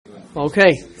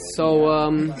Okay, so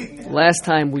last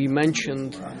time we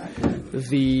mentioned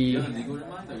the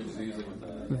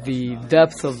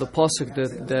depth of the pasuk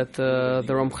that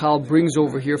the Ramchal brings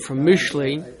over here from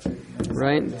Mishlei,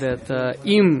 right? That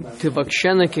im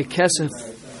tivakshena kekesef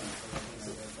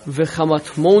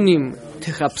v'chamatmonim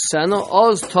tichapsena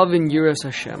oz tavin yiras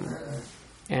Hashem,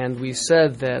 and we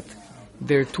said that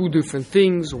there are two different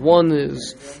things. One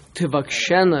is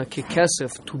tivakshena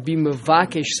kekesef, to be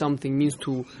mevakesh something means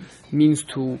to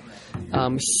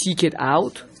seek it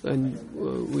out, and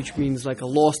which means like a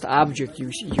lost object. You're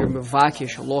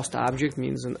mevakesh. A lost object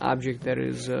means an object that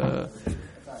is that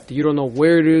you don't know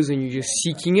where it is, and you're just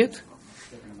seeking it.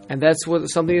 And that's what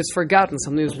something is forgotten,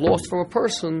 something is lost from a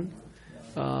person.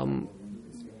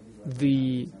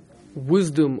 The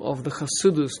wisdom of the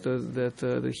Chassidus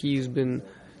that he's been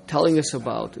telling us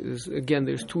about is, again,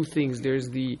 there's two things. There's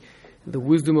the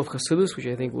wisdom of Chassidus, which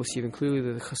I think we'll see even clearly,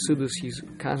 that the Chassidus he's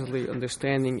constantly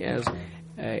understanding as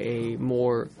a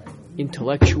more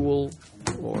intellectual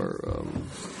or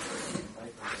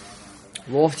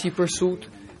lofty pursuit,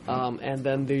 and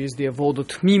then there is the Avodah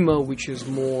Tmima, which is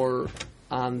more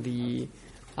on the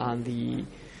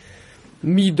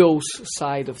midos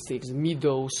side of things.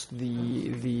 Midos,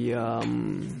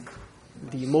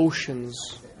 the emotions,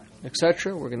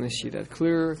 etc. We're going to see that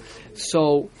clearer.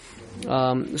 So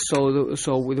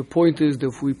the point is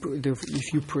that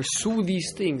if you pursue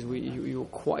these things,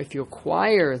 if you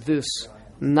acquire this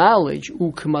knowledge,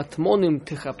 ukmatmonim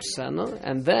tichapsena,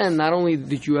 and then not only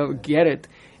did you ever get it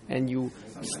and you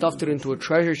stuffed it into a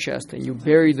treasure chest and you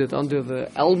buried it under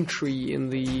the elm tree in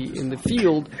the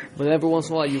field, but every once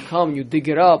in a while you come, you dig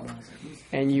it up,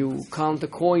 and you count the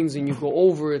coins and you go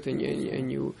over it and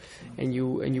you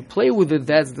play with it.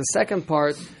 That's the second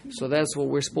part. So that's what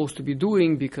we're supposed to be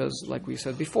doing, because, like we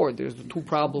said before, there's the two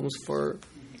problems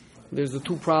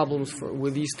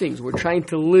with these things. We're trying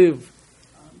to live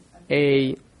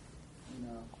in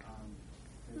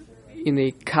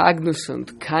a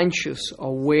cognizant, conscious,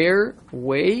 aware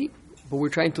way, but we're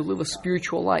trying to live a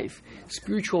spiritual life.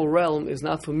 Spiritual realm is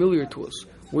not familiar to us.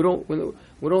 We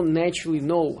don't naturally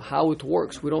know how it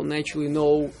works. We don't naturally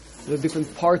know the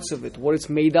different parts of it, what it's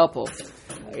made up of,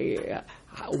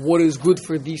 what is good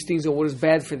for these things and what is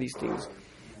bad for these things.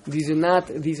 These are not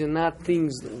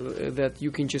things that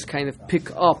you can just kind of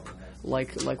pick up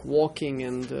like walking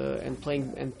and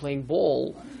playing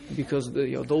ball, because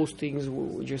those things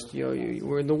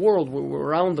we're in the world, we're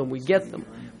around them, we get them.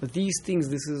 But these things,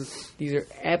 these are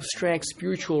abstract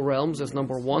spiritual realms. That's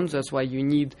number one. So that's why you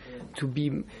need to be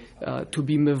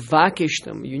mevakesh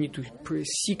them. You need to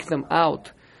seek them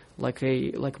out like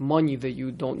money that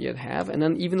you don't yet have. And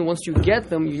then even once you get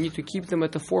them, you need to keep them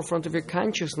at the forefront of your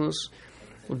consciousness.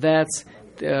 That's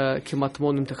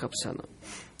kematmonim techapsena.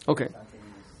 Okay.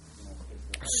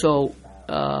 So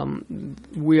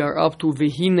we are up to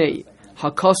Vehine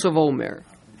Hakasav Omer.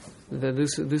 That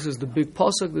this is the big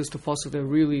pasuk. This is the pasuk that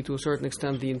really, to a certain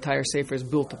extent, the entire sefer is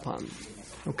built upon.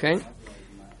 Okay.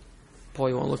 Paul,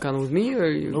 you want to look on with me, or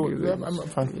I'm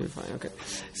fine. You're fine. Okay.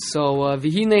 So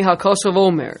Vehine Hakasav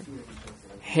Omer.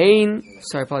 Hein.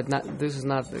 Sorry, Paul. This is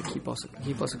not the key pasuk. The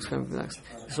key pasuk is coming next.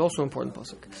 It's also an important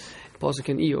pasuk. Pasuk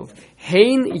in Eov.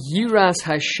 Hein Yiras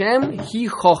Hashem Hi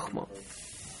Chochma.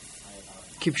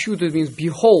 Kipshuta means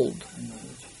behold.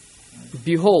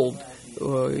 Behold,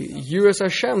 Yiras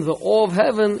Hashem, the awe of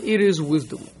heaven, it is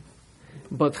wisdom.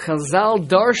 But Chazal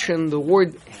darshan the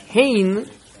word hein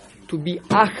to be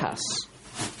achas.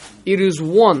 It is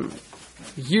one.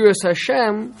 Yiras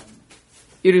Hashem,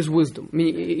 it is wisdom.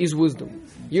 Is wisdom.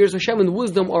 Yiras Hashem and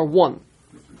wisdom are one.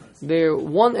 They're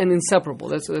one and inseparable.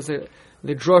 That's the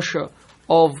drasha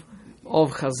of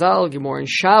Chazal, Gemara and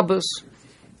Shabbos.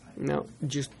 Now,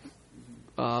 just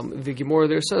the Gemara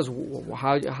there says,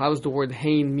 how does the word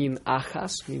hein mean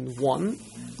achas, mean one?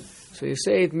 So you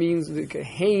say it means,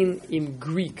 hein in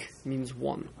Greek means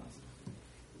one.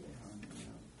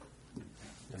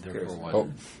 Oh.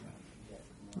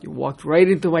 You walked right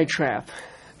into my trap.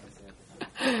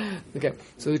 Okay,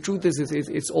 so the truth is,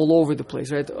 it's all over the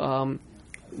place, right?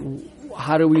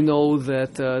 How do we know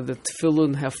that the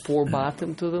tefillin have four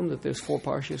bottom to them, that there's four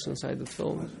parshas inside the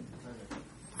tefillin?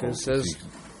 Because it says...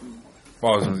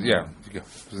 Well, I was going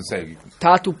to say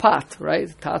Tatu pat, right?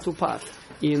 Tatu pat.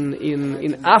 In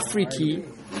Afriki,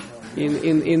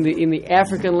 in the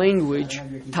African language,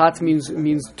 tat means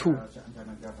two,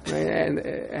 right?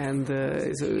 And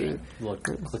look,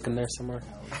 click in there somewhere.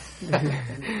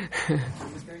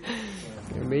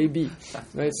 Maybe,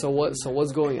 right? So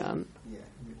what's going on?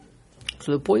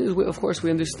 So the point is, of course,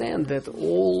 we understand that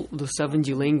all the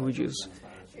 70 languages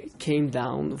came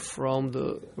down from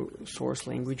the source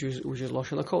language, which is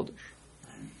Lashon HaKodesh.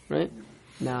 Right?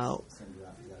 Now,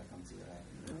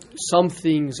 some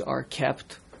things are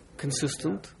kept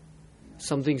consistent.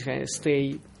 Some things kind of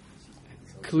stay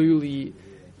clearly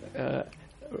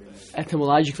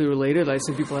etymologically related. Like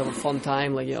some people have a fun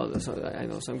time. Like I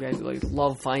know some guys like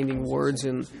love finding words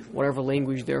in whatever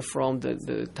language they're from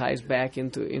that ties back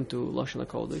into Lashon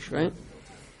HaKodesh, right?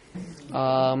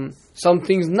 Some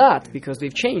things not, because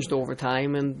they've changed over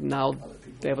time and now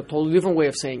they have a totally different way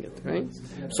of saying it, right?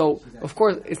 So, of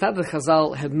course, it's not that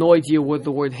Chazal had no idea what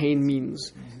the word hein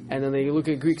means, and then they look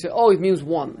at Greek and say, oh, it means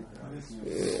one.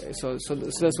 So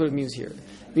that's what it means here.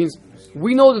 It means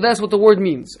we know that that's what the word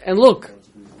means. And look,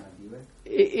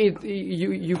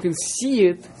 you can see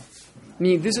it. I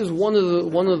mean, this is one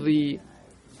of the.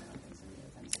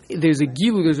 There's a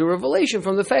gilu, there's a revelation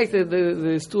from the fact that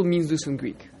it still means this in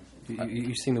Greek.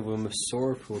 You're seeing the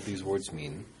Masor for what these words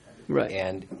mean. Right.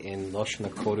 And in Lashon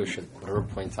HaKodesh, at whatever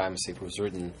point in time Sefer was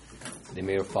written, they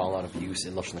may have fallen out of use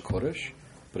in Lashon HaKodesh,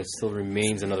 but it still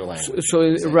remains another language.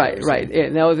 Right. Yeah.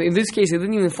 Now, in this case, it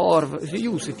didn't even fall out of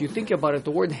use. If you think about it,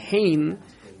 the word hein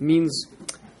means,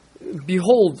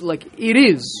 behold, like it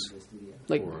is.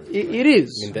 Like it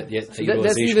is. I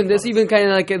mean, that's even kind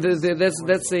of like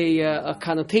that's a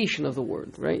connotation of the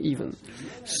word, right? Even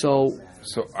so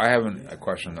I have a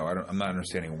question though. I'm not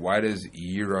understanding. Why does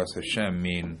Yiras Hashem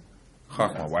mean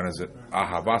Chachma? Why does it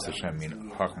Ahavas Hashem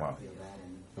mean Chachma?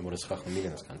 And what does Chachma mean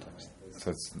in this context?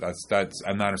 So that's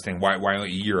I'm not understanding why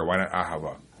only Yira? Why not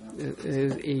Ahava? It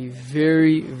is a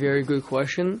very, very good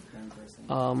question.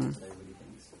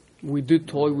 We did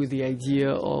toy with the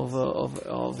idea of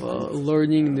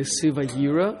learning Nesiva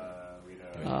Yira,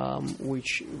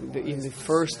 which in the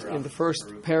first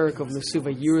parak of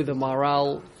Nesiva Yira, the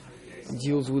Maharal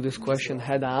deals with this question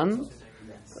head on.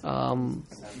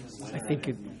 I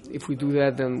think if we do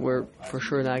that, then we're for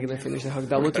sure not going to finish the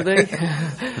Hagdama today.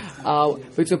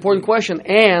 But it's an important question,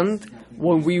 and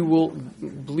when we will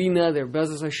Blina der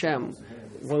Bezos Hashem,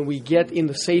 when we get in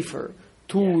the Sefer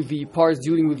to the parts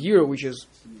dealing with Yira, which is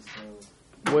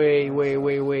way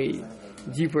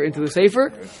deeper into the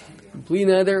Sefer,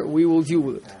 Blina der, we will deal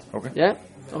with it. Okay. Yeah?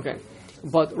 Okay.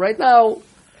 But right now,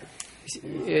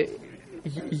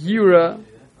 Yira,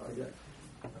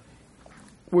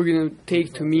 we're going to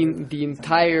take to mean the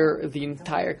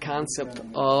entire concept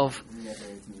of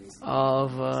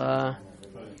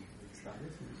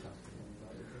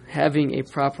having a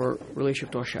proper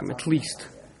relationship to Hashem, at least.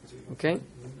 Okay?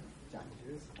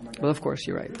 But of course,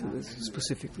 you're right.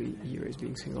 Specifically, Yira is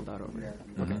being singled out over here.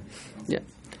 Okay. Yeah.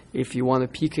 If you want to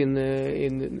peek in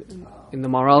the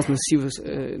Maharal's Nesiva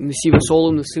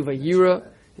Solom, Nesiva Yira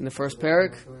in the first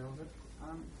parak,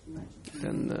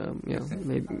 then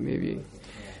maybe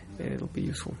it'll be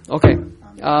useful. Okay.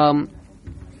 Hare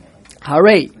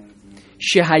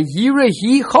shehayira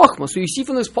hi chachma. So you see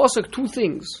from this pasuk two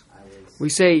things. We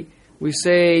say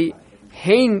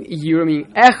hein yira,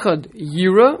 meaning echad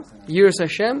yira, yiras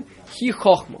Hashem, hi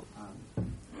chachma.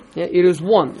 Yeah, it is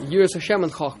one, yiras Hashem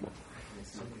and chachma.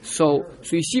 So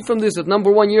you see from this that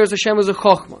number one, yiras Hashem is a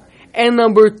chachma. And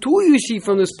number two, you see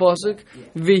from this pasuk,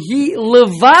 vehi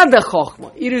levada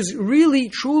chachma. It is really,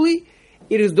 truly,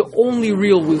 it is the only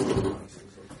real wisdom.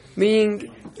 Meaning,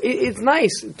 it's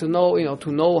nice to know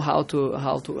how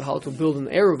to build an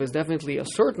Eruv is definitely a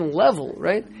certain level,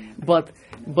 right? But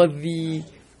the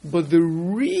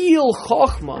real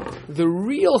chachma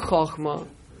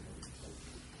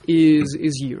is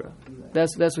Yira.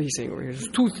 That's what he's saying over here. There's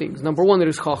two things. Number one, it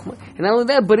is chachma, and not only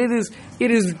that, but it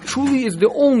is truly is the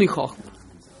only chachma.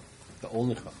 The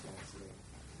only chachma.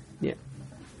 Yeah.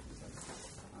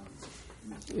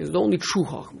 It's the only true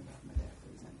chachma.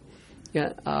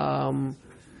 Yeah.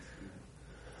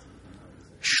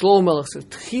 Shlomo Melech says,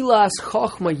 "Tchilas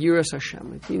chachma yiras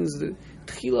Hashem." It means the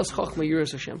tchilas chachma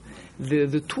yiras Hashem.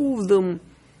 The two of them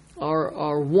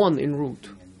are one in root.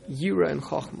 Yira and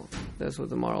chachma. That's what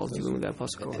the Maharal is dealing with that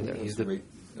pasuk over there.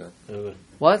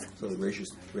 What? So the gracious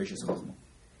chachma.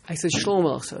 I said Shlomo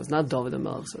Melech says, not David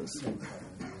Melech says.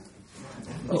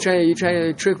 You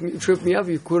trying to trip me up?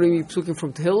 You quoting me psukim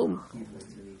from Tehillim?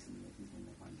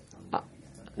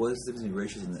 What is the difference between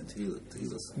gracious and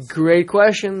Tehillas? Great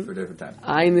question. For a different time.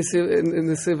 In the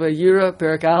Siva Yira,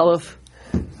 Perak Aleph.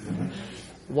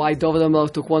 Why David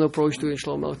HaMelech took one approach to it and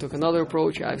Shlomo Melech took another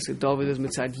approach. Obviously, David is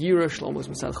mitzad Yira, Shlomo is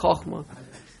mitzad Chachma.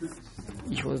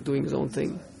 Each one is doing his own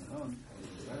thing.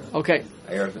 Okay.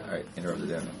 I interrupted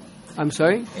Dan. I'm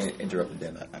sorry? Interrupted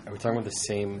Dan. Are we talking about the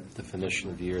same definition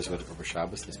of years with over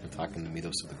Shabbos that's been talking the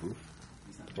midos of the group?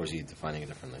 Or is he defining it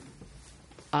differently?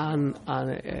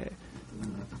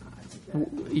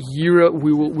 Yira,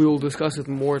 we will discuss it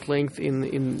more at length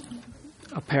in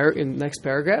next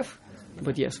paragraph.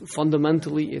 But yes,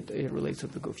 fundamentally it relates to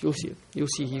the guf. You'll see it. You'll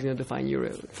see he's going to define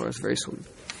Yira for us very soon.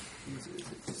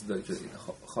 The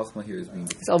Chachma here is being.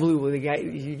 It's unbelievable.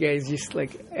 You guys just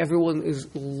like everyone is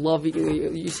loving.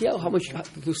 You see how much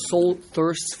the soul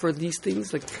thirsts for these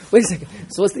things. Like, wait a second.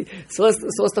 So what's the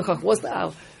Chachma? What's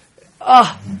the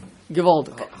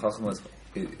Gewaldig. Chachma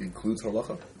includes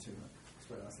halacha,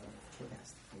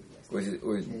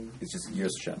 or it's just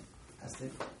Yiras Hashem.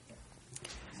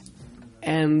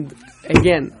 And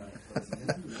again,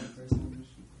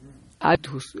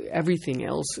 everything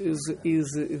else is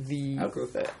the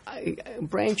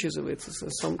branches of it.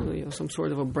 Some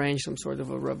sort of a branch, some sort of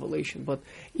a revelation. But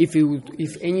if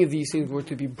any of these things were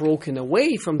to be broken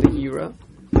away from the Yira,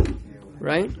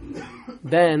 right?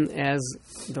 Then, as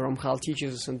the Ramchal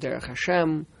teaches us in Derech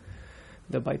Hashem,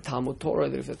 that by Talmud Torah,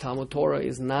 that if the Talmud Torah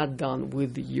is not done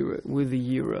with the Yira,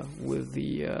 with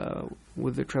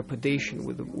the trepidation,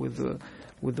 with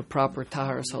the proper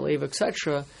Tahar Salev,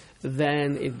 etc.,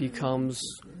 then it becomes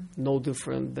no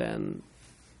different than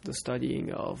the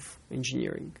studying of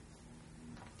engineering,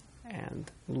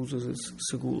 and loses its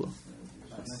segula,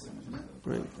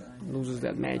 right? Loses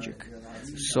that magic.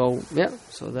 So yeah.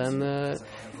 So then the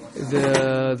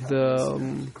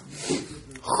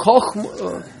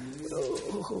Chochma.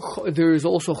 There is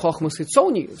also Chochma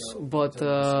Sitzonius, but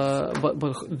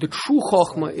the true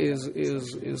Chochma is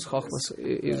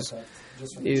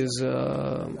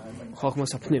Chochma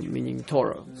Sapnim, meaning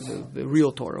Torah, the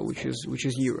real Torah, which is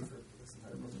Yira.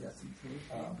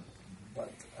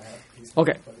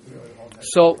 Okay,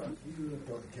 so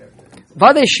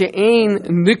Vade she'ein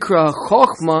nikra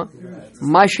Chochma,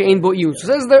 ma she'ein bo iyun. So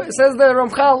says the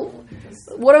Ramchal,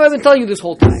 what have I been telling you this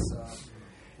whole time?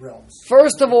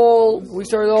 First of all, we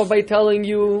started off by telling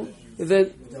you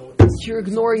that you're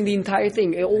ignoring the entire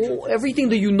thing. Everything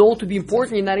that you know to be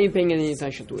important, you're not even paying any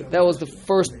attention to it. That was the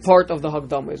first part of the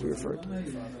Hagdama, as we referred to.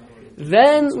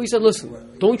 Then we said,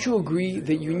 listen, don't you agree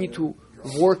that you need to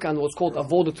work on what's called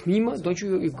avodat tmima? Don't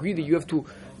you agree that you have to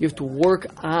work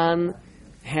on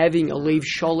having a leiv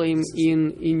shalem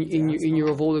in your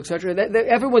avodah, etc.?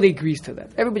 Everybody agrees to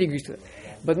that. Everybody agrees to that.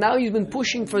 But now he's been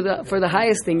pushing for the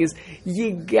highest thing is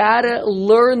you gotta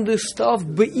learn this stuff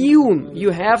be'iyun.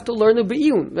 You have to learn it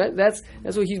be'iyun. That's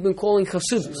what he's been calling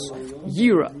Chassidus,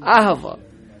 Yira, Ahava.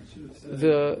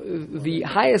 The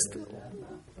highest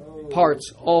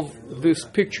parts of this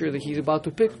picture that he's about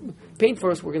to paint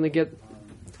for us, we're gonna get.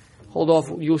 Hold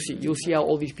off. You'll see how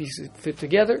all these pieces fit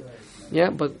together. Yeah,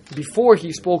 but before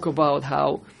he spoke about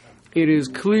how it is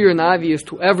clear and obvious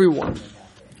to everyone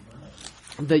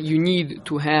that you need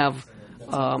to have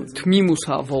Tmimus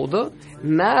HaAvoda.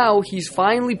 Now he's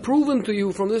finally proven to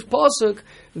you from this pasuk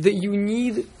that you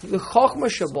need the Chochma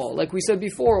Shabbat. Like we said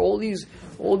before, all these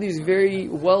very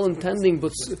well-intending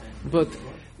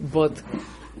but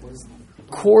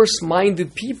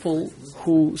coarse-minded people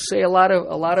who say a lot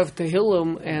of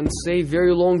Tehillim and say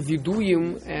very long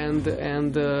viduyim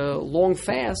and long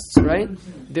fasts, right?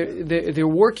 They're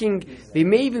working. They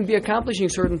may even be accomplishing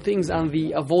certain things on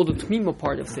the avodah tmima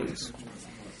part of things,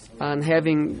 on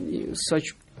having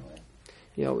such,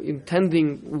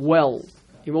 intending well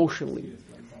emotionally,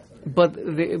 but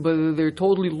they're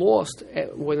totally lost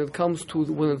when it comes to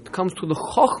the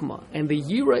chokhmah, and the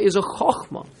yira is a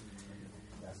chokhmah.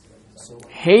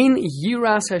 Hein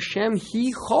yiras Hashem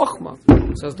hi chokhmah,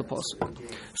 says the pasuk.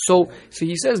 So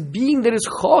he says, being that it's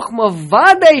chokhmah,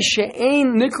 vaday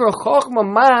she'ein nikra chokhmah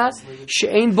ma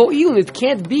she'ein bo'iyun. It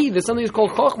can't be that something is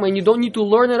called chokhmah and you don't need to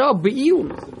learn it up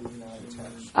be'iyun.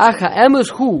 Acha emes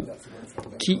hu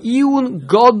ki iyun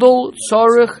gadol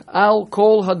tzarich al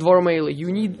kol hadvar meile.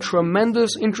 You need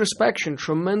tremendous introspection,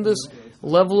 tremendous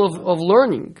level of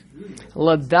learning.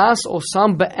 Ladas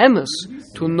osam be'emes,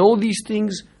 to know these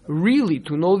things really,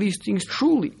 to know these things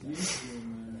truly.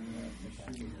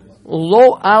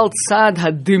 Lo al tzad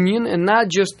hadimyan, and not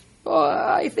just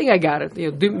I think I got it.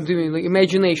 Like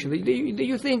imagination.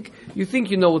 You think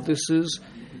you know what this is.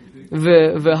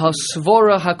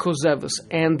 V'hasvora hakozeves,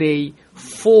 and a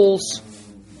false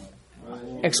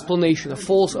explanation, a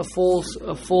false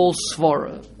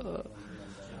svara.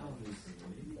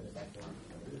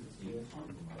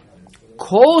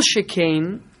 Kol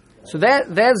shekain. So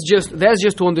that's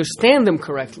just to understand them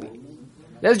correctly.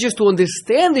 That's just to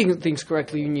understanding things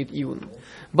correctly. You need iyun.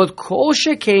 But kol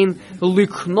shekain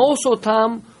liknos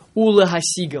otam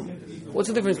ulehasigam. What's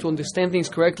the difference to understand things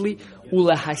correctly?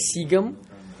 Ulehasigam.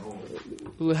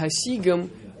 Ulehasigam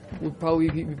would probably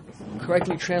be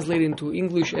correctly translated into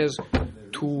English as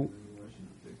to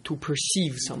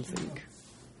perceive something.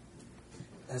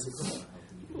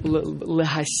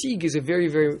 Lehasig is a very,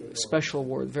 very special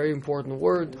word, very important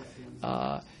word.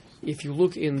 If you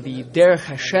look in the Derech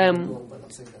Hashem,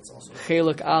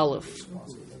 Chelek Aleph,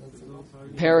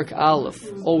 Perek Aleph,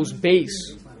 O's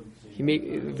base, he made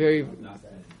a very,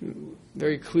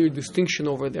 very clear distinction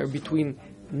over there between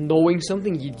knowing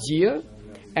something, Yidiyah,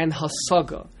 and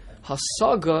Hasaga.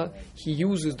 Hasaga,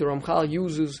 the Ramchal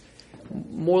uses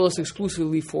more or less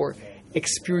exclusively for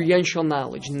experiential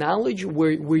knowledge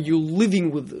where you're living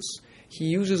with this. He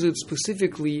uses it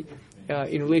specifically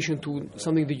in relation to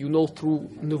something that you know through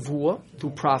nevuah, through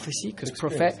prophecy, because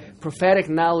prophetic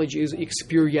knowledge is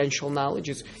experiential knowledge.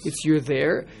 It's you're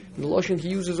there. And the lashon he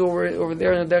uses over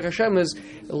there in the Derech Hashem is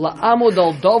la'amod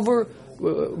al davar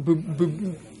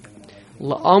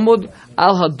la'amod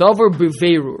al hadavar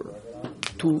beveirur,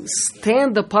 to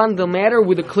stand upon the matter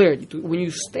with a clarity. When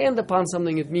you stand upon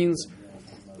something, it means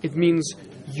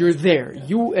you're there.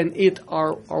 You and it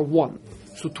are one.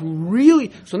 So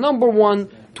number one,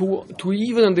 to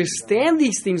even understand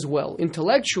these things well,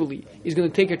 intellectually, is going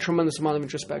to take a tremendous amount of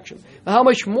introspection. But how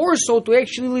much more so to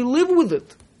actually live with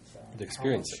it? To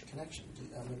experience it.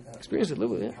 Experience it,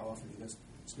 live with it, yeah.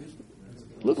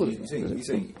 Live with it. You're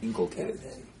saying inculcated.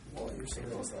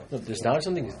 No, there's knowledge,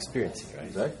 something experiencing,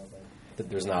 right? Right. That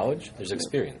there's knowledge, there's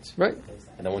experience. Right.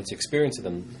 And then once you experience it,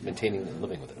 then maintaining and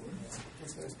living with it.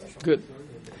 Good.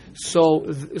 So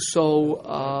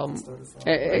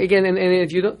again, and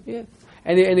if you don't, yeah.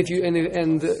 If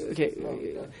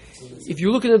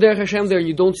you look in the Derech Hashem there and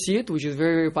you don't see it, which is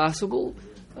very, very possible,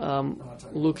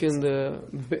 look in the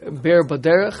Ber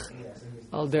Baderech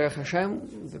Al Derech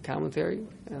Hashem, the commentary,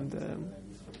 and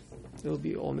it'll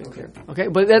be all made clear. Okay,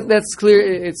 but that's clear.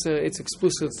 It's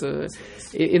explicit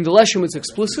in the Leshem. It's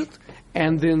explicit,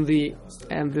 and in the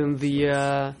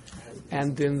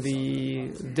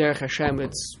Derech Hashem,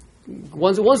 it's.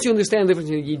 Once you understand the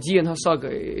difference in Yidiyah and Hasaga,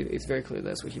 it's very clear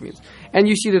that's what he means. And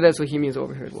you see that that's what he means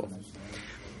over here as well.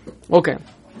 Okay.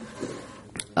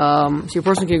 So a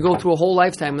person can go through a whole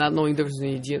lifetime not knowing the difference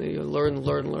in Yidiyah, and you learn,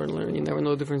 and you never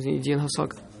know the difference in Yidiyah and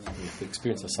Hasaga. To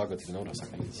experience Hasaga, to know what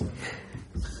Hasaga means.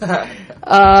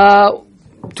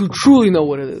 To truly know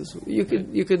what it is. You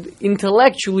could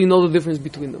intellectually know the difference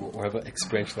between them. Or have an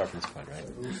experiential reference point, right?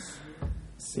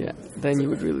 Yeah, then you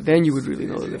would really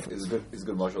know the difference. It's a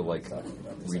good marshal like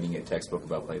reading a textbook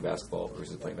about playing basketball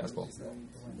versus playing basketball.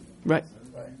 Right.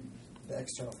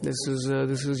 This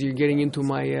is you're getting into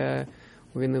my.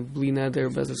 We're gonna blina there,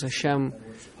 Bezos Hashem.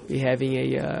 We're having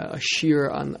a shir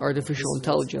on artificial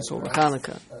intelligence over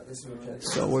Hanukkah.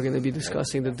 So we're gonna be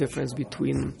discussing the difference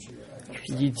between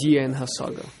Yidiyah and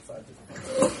Hasaga.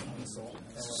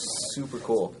 Super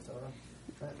cool.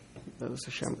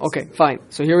 Okay, fine.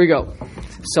 So here we go.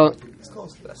 So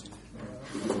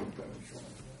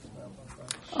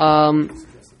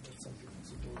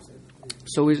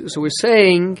we're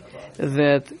saying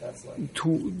that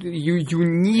you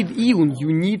need iyun,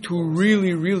 you need to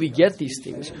really get these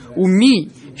things. Umi,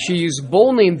 she is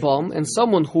bonein bam, and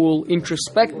someone who will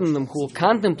introspect in them, who will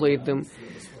contemplate them.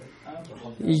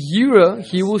 Yira,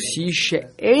 he will see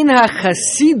she'ein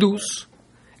hachasidus.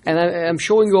 And I'm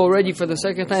showing you already for the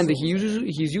second time that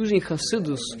he's using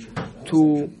Hasidus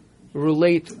to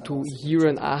relate to Yira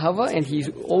and Ahava, and he's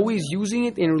always using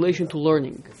it in relation to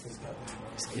learning.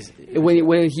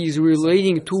 When he's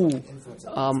relating to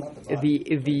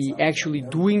the actually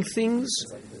doing things,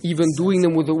 even doing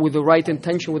them with the right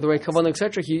intention, with the right kavanah,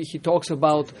 etc., he talks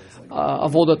about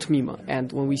avodah tmima.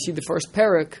 And when we see the first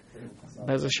parak,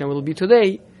 as Hashem will be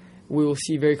today, we will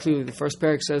see very clearly the first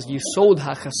parak says Yisod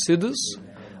HaChasidus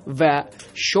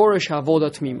Shoresh Avodah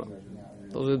Tmima.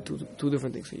 Those are two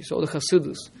different things. You saw the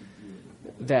Hasidus.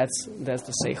 That's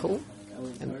the Seichel,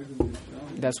 and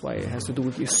that's why it has to do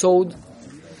with Yisod.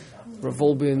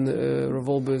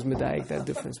 Revolba is medayik that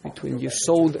difference between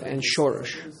Yisod and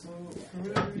Shoresh.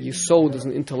 Yisod is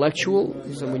an intellectual.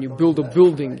 So when you build a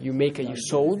building, you make a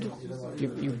Yisod.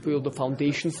 You build a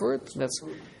foundation for it. That's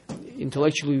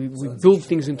intellectually. We build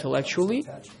things intellectually,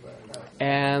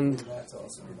 and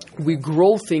we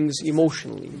grow things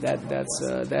emotionally. That's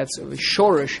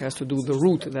shoresh has to do with the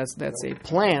root. That's a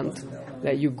plant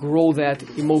that you grow that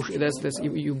emotion.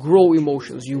 You grow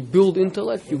emotions. You build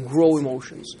intellect. You grow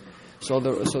emotions. So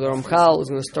the Ramchal is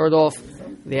going to start off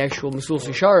the actual Mesulas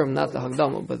Yesharim, not the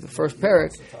Hagdama, but the first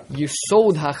parak.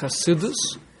 Yisod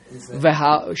hachasidus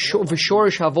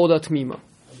v'shoresh havodah tmima.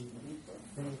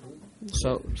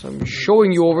 So I'm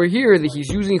showing you over here that he's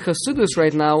using Hasidus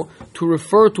right now to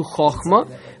refer to Chochma.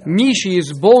 Mishi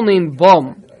is bonein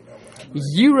bam.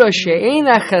 Yira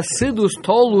she'ena Hasidus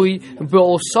tolui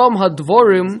be'osam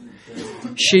hadvorim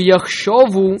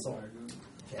sheyachshovu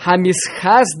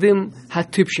hamischazdim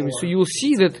hatipshim. So you'll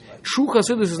see that true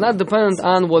Hasidus is not dependent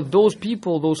on what those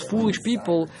people, those foolish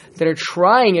people that are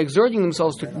trying, exerting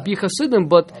themselves to be Hasidim,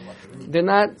 but they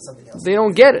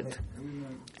don't get it.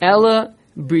 Ella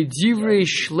b'divrei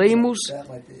shleimus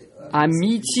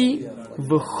amiti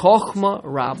v'chochma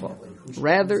rabba.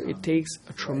 Rather, it takes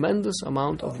a tremendous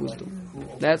amount of wisdom.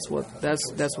 That's what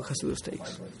Hasidus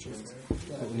takes.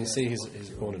 When you say his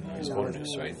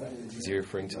bonus, right? Is he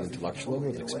referring to the intellectual level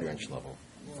or the experiential level?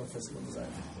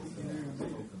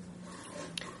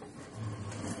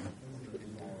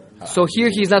 So here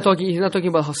he's not talking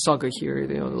about hasaga here,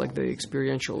 like the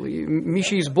experiential.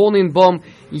 Mishi is born in bom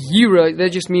yira.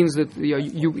 That just means that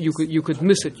you could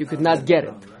miss it, you could not get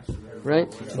it, right?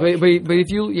 But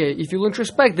if you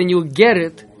introspect, then you'll get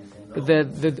it.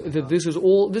 That this is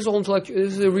all intellectual.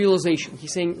 This is a realization.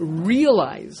 He's saying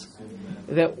realize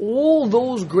that all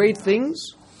those great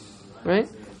things, right,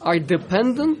 are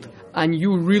dependent on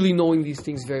you really knowing these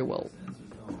things very well.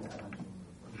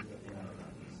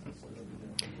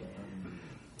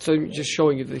 So I'm just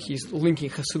showing you that he's linking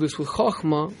Hasidus with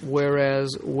Chochmah,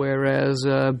 whereas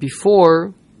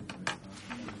before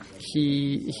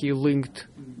he linked.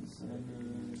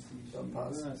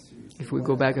 If we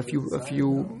go back a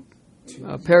few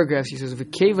paragraphs, he says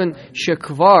V'kevan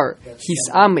shekvar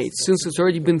hisamet, since it's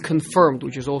already been confirmed,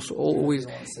 which is also always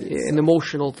an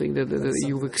emotional thing that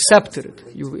you've accepted it.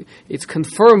 It's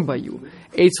confirmed by you.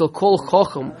 Eitzel kol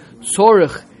chacham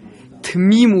tzorich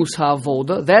tmimus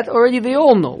ha'avoda, that already they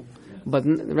all know, but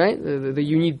right, that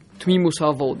you need tmimus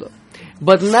ha'avoda.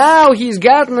 But now he's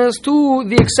gotten us to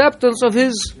the acceptance of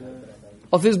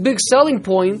his big selling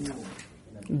point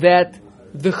that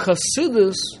the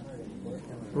Hasidus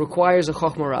requires a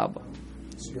Chochmah Rabbah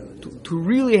to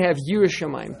really have Yiras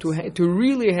Shamayim, to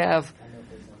really have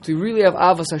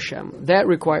Avas Hashem. That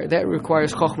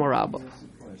requires Chochmah Rabbah.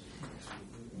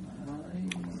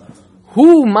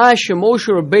 Hu Ma'aseh Moshe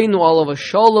Rabbeinu alav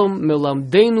Shalom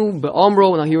melamdenu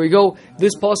be'amro. Now here we go.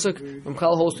 This pasuk,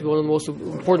 Ramchal holds to be one of the most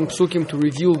important psukim to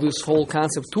reveal this whole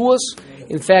concept to us.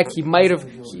 In fact, he might have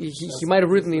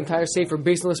written the entire sefer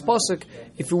based on this pasuk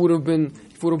if it would have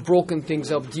broken things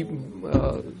up deep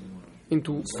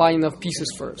into fine enough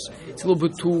pieces first. It's a little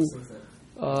bit too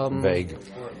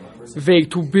vague,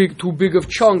 too big of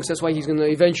chunks. That's why he's going to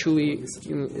eventually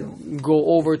go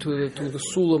over to the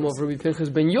Sulam of Rabbi Pinchas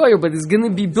ben Yair, but it's going to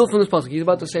be built from this pasuk. He's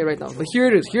about to say right now. But here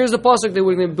it is. Here's the pasuk that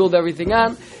we're going to build everything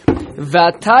on.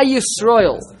 V'ata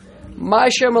Yisrael, Ma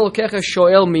Hashem Elokecha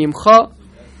shoel mi'imcha.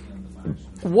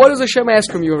 What does Hashem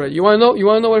ask from you already? You want to know? You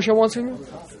want to know what Hashem wants from you?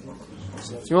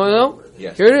 You want to know?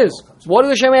 Yes. Here it is. What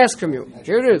does Hashem ask from you?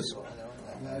 Here it is.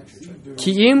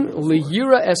 Ki'im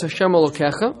liyira es Hashem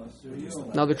Elokecha.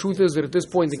 Now the truth is that at this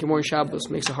point the Gemara in Shabbos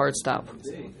makes a hard stop.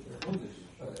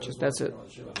 Just that's it.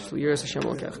 Liyira es Hashem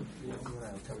Elokecha.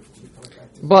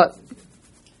 But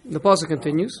the pasuk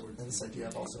continues.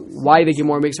 Why the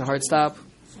Gemara makes a hard stop?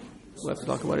 We'll have to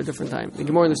talk about it a different time. The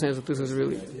Gemara understands that this is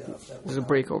a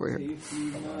break over here.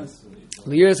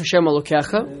 Liyiras Hashem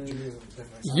Elokecha,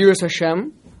 Yiras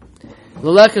Hashem,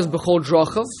 Leleches b'chol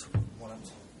drachav,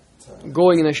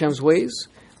 going in Hashem's ways.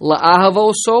 La'ahav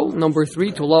also, number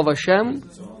 3, to love Hashem.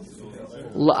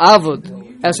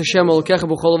 La'avod es Hashem Elokecha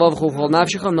b'chol lavav b'chol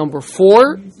nafshecha. Number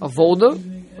 4, avoda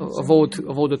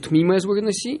tmima, as we're going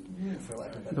to see.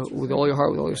 With all your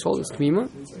heart, with all your soul, it's tmima.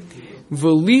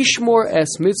 V'lishmor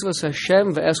es mitzvahs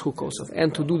Hashem ve'es chukosov,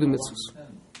 and to do the mitzvahs.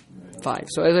 5.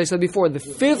 So as I said before, the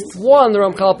 5th one, the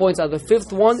Ramchal points out, the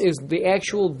 5th one is the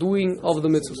actual doing of the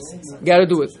mitzvahs. Got to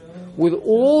do it with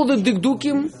all the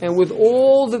dikdukim and with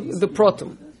all the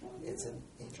pratim.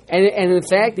 And in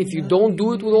fact, if you don't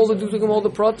do it with all the dikdukim, all the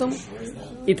pratim,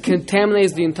 it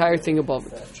contaminates the entire thing above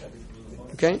it.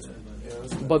 Okay.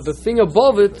 But the thing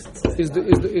above it is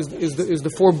the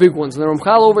 4 big ones. And the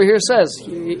Ramchal over here says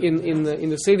in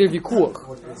the Seder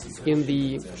Vikuach, in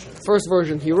the first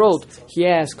version he wrote, he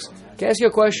asks, can I ask you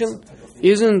a question?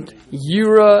 Isn't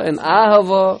Yira and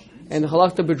Ahava and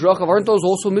Halakta B'drachav, aren't those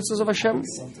also mitzvahs of Hashem?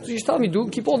 So you just tell me,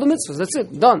 keep all the mitzvahs. That's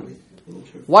it, done.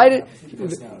 Why did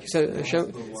he said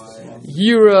Hashem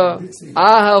Yira,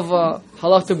 Ahava,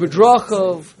 Halakta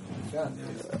B'drachav,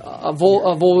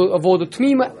 avoda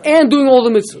tmima, and doing all the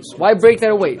mitzvahs? Why break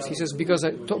that away? He says because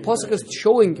pasuk is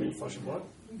showing you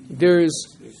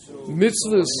there's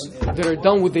mitzvahs that are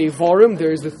done with the ivarim.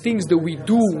 There's the things that we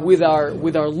do with our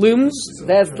limbs.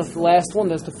 That's the last one.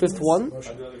 That's the 5th one.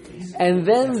 And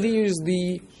then there's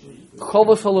the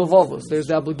chavos halavavos. There's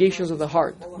the obligations of the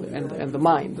heart and the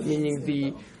mind, meaning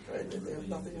the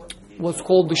what's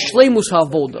called the Shleimus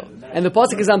Havoda. And the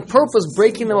pasuk is on purpose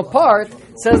breaking them apart,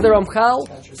 says the Ramchal,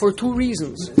 for two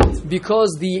reasons.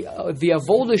 Because the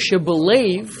Avoda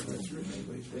Shebelev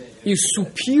is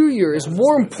superior, is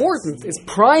more important, is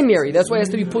primary, that's why it has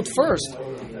to be put first,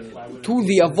 to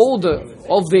the Avoda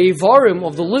of the Evarim,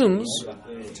 of the limbs,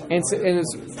 and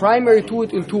it's primary to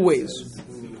it in two ways.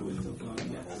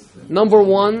 Number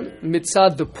one,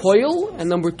 mitzad the poil, and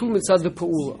number two, mitzad the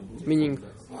pa'ula. Meaning,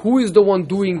 who is the one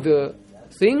doing the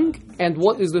thing, and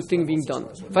what is the thing being done.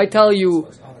 If I tell you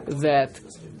that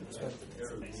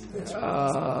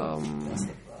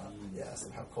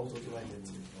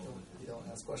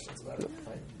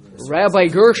Rabbi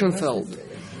Gershenfeld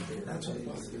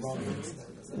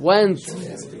went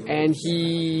and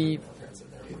he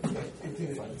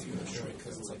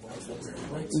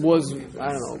was, I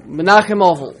don't know, Menachem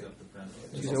Oval.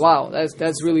 You say, wow, that's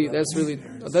going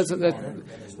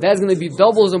to be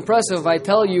double as impressive if I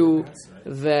tell you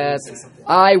that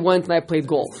I went and I played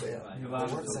golf.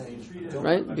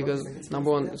 Right? Because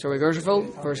number one, it's Rabbi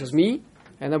Gershenfeld versus me,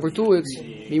 and number two, it's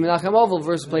me Menachem Oval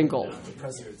versus playing golf.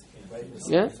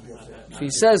 Yeah? So he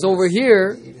says over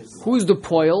here, who's the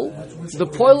poil? The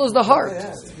poil is the heart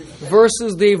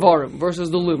versus the Evarim, versus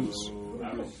the limbs.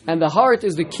 And the heart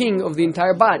is the king of the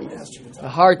entire body. The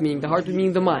heart meaning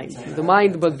the mind. The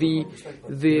mind, but the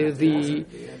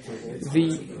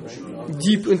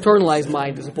deep internalized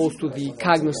mind as opposed to the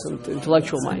cognizant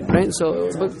intellectual mind, right? So,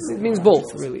 but it means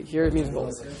both, really. Here it means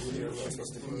both.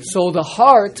 So the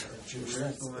heart.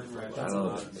 I don't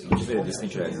know. You just made a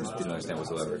distinction I didn't understand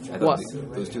whatsoever. I thought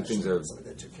those two things are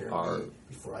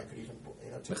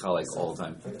mechalik all the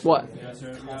time. What?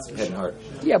 Head and heart.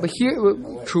 Yeah, but here,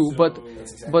 true. But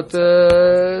it's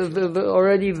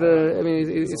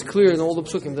clear in all the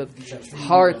psukim that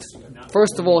heart.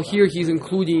 First of all, here he's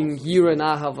including yira and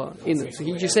ahava in it. So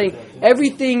he's just saying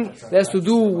everything that has to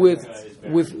do with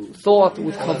thought,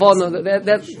 with kavanah,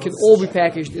 that can all be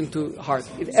packaged into heart.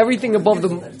 Everything above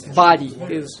the body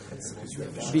is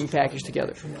being packaged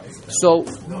together. So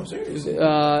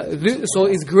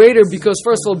it's greater because,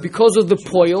 first of all, because of the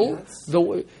poil,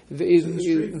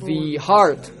 the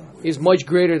heart is much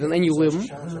greater than any limb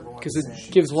because it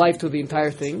gives life to the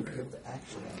entire thing,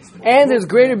 and it's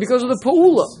greater because of the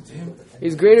pa'ula.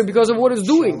 It's greater because of what it's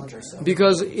doing,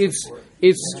 because it's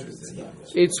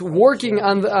working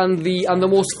on the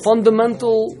most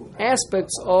fundamental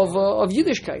aspects of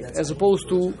Yiddishkeit, as opposed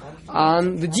to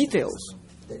on the details.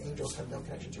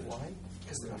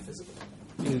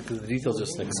 Because the details are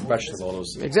just an expression of all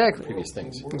those previous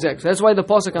things. Exactly. That's why the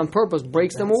pasuk on purpose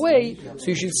breaks them away, so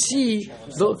you should see.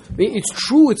 It's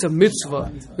true. It's a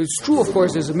mitzvah. It's true, of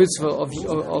course. There's a mitzvah of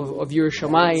Yireh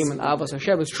Shamayim and Avas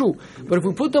Hashem. It's true. But if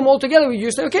we put them all together, we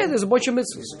just say, okay, there's a bunch of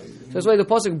mitzvahs. So that's why the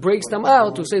pasuk breaks them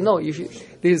out to say, no.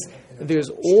 There's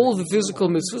all the physical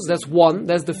mitzvahs. That's one.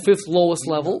 That's the fifth lowest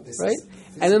level, right?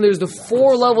 And then there's the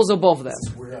 4 levels above that,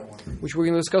 which we're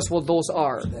going to discuss what those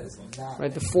are.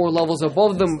 Right, the 4 levels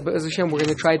above them, as Hashem, we're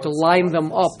going to try to line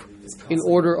them up in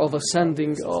order of ascent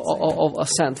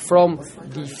from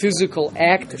the physical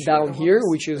act down here,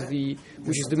 which is the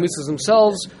mitzvahs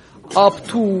themselves, up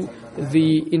to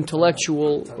the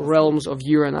intellectual realms of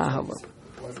Yireh and Ahava.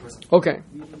 Okay,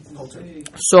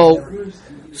 so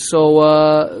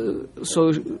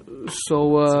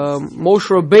Moshe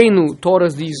Rabbeinu taught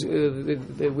us these.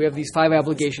 We have these 5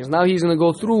 obligations. Now he's going to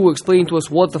go through, explain to us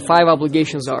what the 5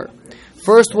 obligations are.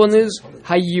 First one is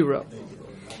Hayira.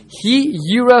 He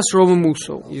Yiras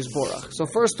Romamuso Yisborach. So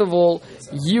first of all,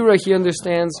 Yira, he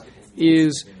understands,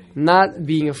 is not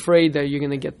being afraid that you're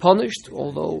going to get punished,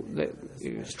 although that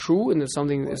is true, and it's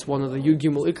something that's one of the Yud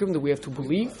Gimel Ikrim that we have to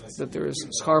believe that there is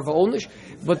Schar Va'onish,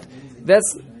 but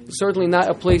that's certainly not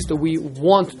a place that we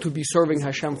want to be serving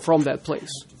Hashem from that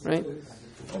place, right?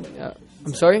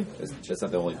 I'm sorry? That's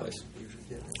not the only place.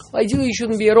 Ideally, it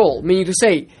shouldn't be at all. Meaning to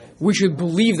say, we should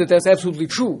believe that that's absolutely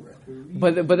true,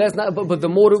 but that's not. But the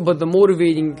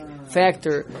motivating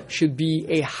factor should be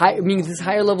a high. Meaning this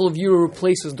higher level of yira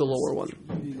replaces the lower one.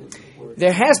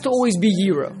 There has to always be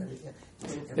yira.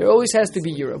 There always has to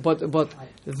be yira. But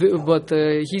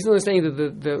he's understanding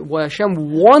that what Hashem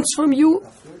wants from you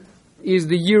is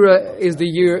the yira is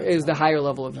the higher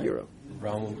level of yira.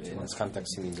 Rom in this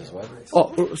context means as well.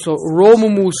 Oh, so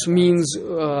Romumus means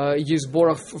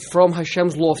Yisborach from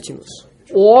Hashem's loftiness,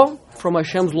 or from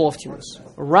Hashem's loftiness.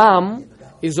 Ram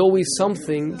is always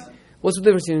something. What's the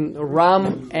difference in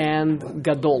Ram and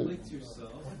Gadol?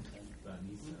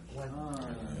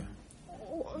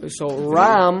 So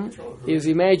Ram is,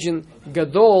 imagine,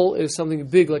 Gadol is something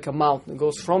big like a mountain. It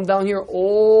goes from down here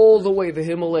all the way, the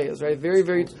Himalayas, right? Very,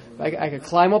 very, I could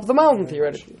climb up the mountain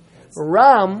theoretically.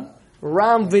 Ram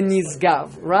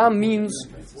v'nizgav. Ram means,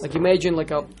 like, imagine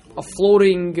like a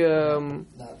floating the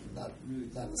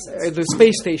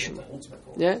space station.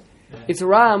 Yeah, it's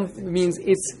Ram means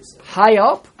it's high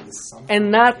up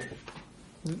and not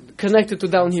connected to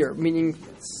down here, meaning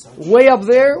way up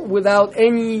there without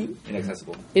any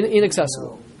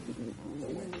inaccessible,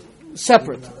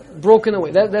 separate, broken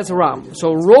away. That's Ram.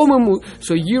 So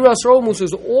Yiras Romus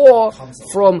is awe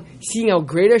from seeing how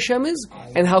great Hashem is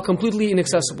and how completely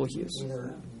inaccessible He is.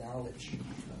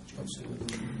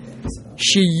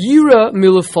 Sheyira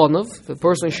milefonov, the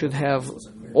person should have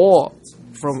awe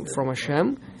from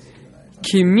Hashem.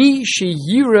 Kimi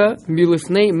sheyira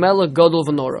milifnei melech gadol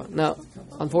v'nora. Now,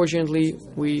 unfortunately,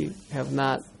 we have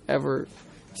not ever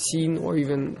seen or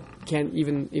even can't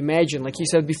even imagine, like he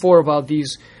said before about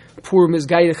these poor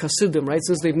misguided Hasidim, right?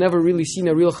 Since they've never really seen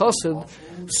a real Hasid,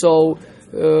 so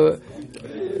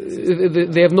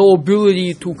they have no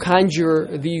ability to conjure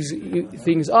these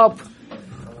things up.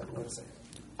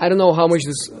 I don't know how much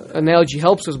this analogy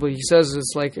helps us, but he says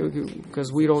it's like,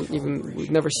 because we've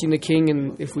never seen a king,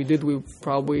 and if we did, we'd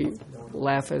probably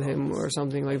laugh at him or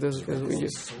something like this. Because we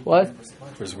just, what?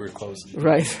 For his weird clothes.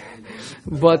 Right.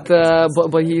 But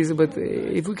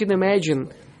if we can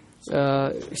imagine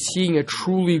seeing a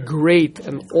truly great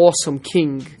and awesome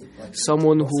king,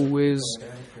 someone who is,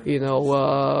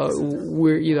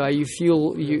 where you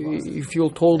feel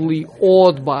totally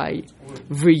awed by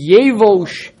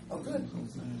v'yevosh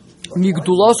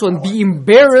migdulaso, and be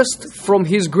embarrassed from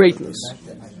his greatness,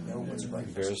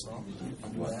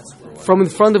 from in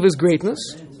front of his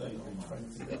greatness.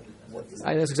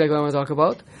 That's exactly what I want to talk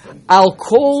about. Al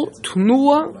kol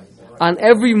tnua, on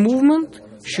every movement.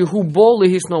 Shehu bo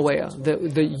lehis noweya.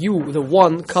 The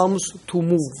one comes to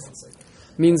move.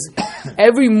 Means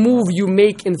every move you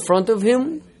make in front of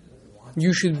him,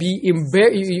 you should be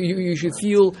you should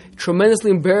feel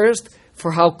tremendously embarrassed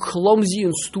for how clumsy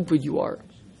and stupid you are.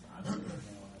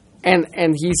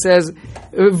 And he says,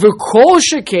 v'kol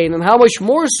shekain, and how much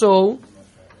more so,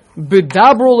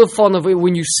 b'dabro lefonav,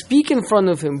 when you speak in front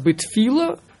of him,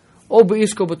 b'tfila or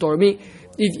b'isko b'torah. I mean,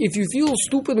 if you feel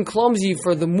stupid and clumsy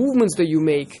for the movements that you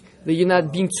make, that you're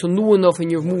not being tzonu enough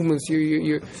in your movements,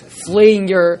 you're flaying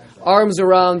your arms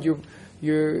around,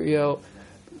 you're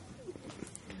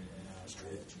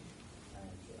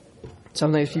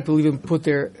sometimes people even put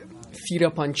their feet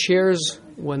up on chairs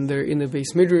when they're in the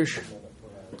Beis Midrash.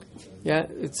 Yeah,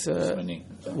 it's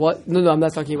what? No, I'm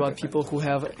not talking about people who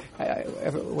have.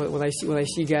 When I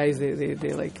see guys,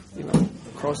 they like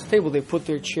across the table, they put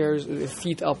their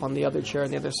feet up on the other chair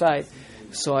on the other side.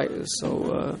 So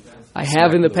I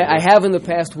have in the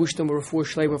past wished them a refuah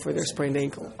shleima for their sprained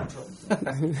ankle.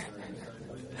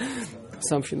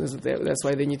 Assumption is that that's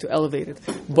why they need to elevate it.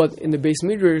 But in the Beis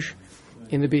Midrash,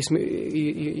 in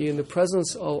the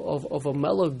presence of a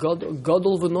melech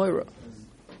gadol v'noira.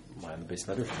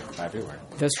 Everywhere.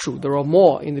 That's true. There are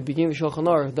more in the beginning of Shulchan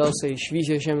Aruch. They'll say Shvi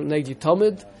Hashem Negdi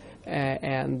Tamid,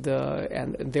 and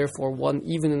therefore one,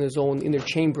 even in his own inner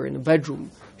chamber in the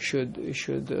bedroom, should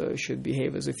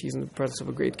behave as if he's in the presence of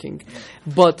a great king.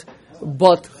 But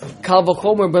Kal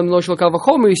Vachomer Ben Lo Shel Kal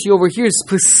Vachomer, you see over here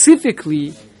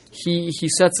specifically he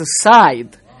sets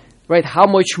aside, right, how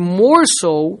much more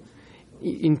so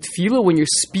in Tefillah when you're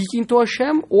speaking to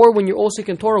Hashem, or when you're also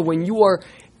in Torah, when you are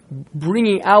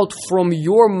bringing out from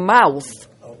your mouth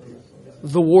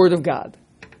the word of God.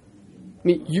 I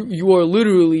mean, you are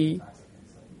literally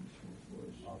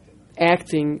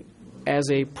acting as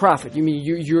a prophet. You mean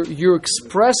you're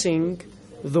expressing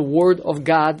the word of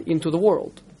God into the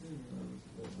world,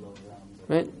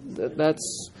 right?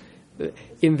 That's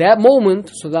in that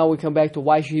moment. So now we come back to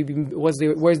why should he be?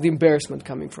 Where's the embarrassment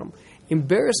coming from?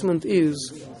 Embarrassment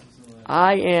is,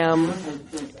 I am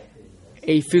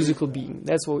a physical being.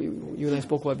 That's what you and I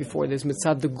spoke about before. There's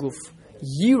mitzad the guf.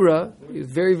 Yira is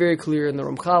very, very clear in the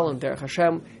Ramchal and Derech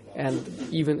Hashem, and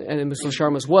in Mishal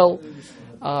Sharm as well.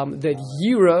 That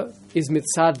Yira is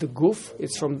mitzad the guf.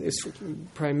 It's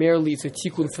primarily a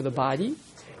tikkun for the body,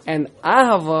 and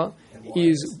Ahava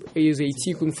is a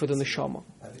tikkun for the neshama.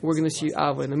 We're going to see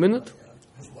Ahava in a minute,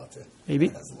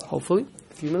 maybe, hopefully,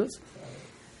 a few minutes.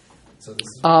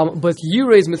 But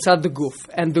Yira is mitzad the guf,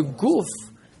 and the guf.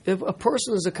 If a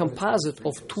person is a composite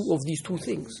of these two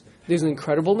things. There's an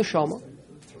incredible neshama,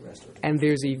 and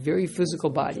there's a very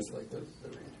physical body.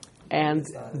 And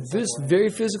this very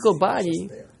physical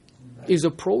body is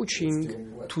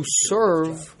approaching to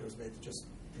serve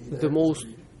the most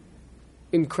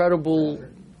incredible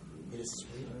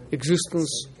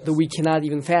existence that we cannot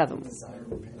even fathom,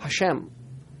 Hashem.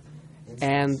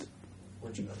 And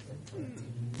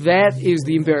that is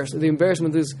the embarrassment. The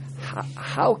embarrassment is,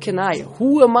 how can I?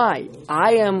 Who am I?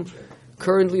 I am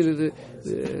currently the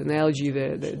analogy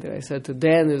that I said to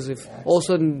Dan is if all of a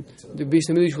sudden the Beis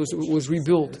Hamikdash was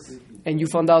rebuilt, and you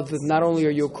found out that not only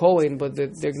are you a Kohen, but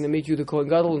that they're going to make you the Kohen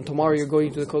Gadol, and tomorrow you're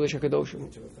going to the Kodesh HaKadoshim,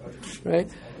 right?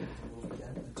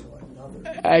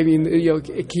 I mean,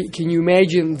 can you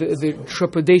imagine the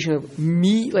trepidation of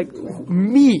me,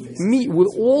 with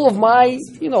all of my,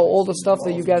 all the stuff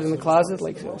that you got in the closet,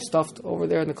 like stuffed over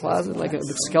there in the closet, like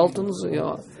the skeletons,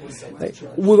 like,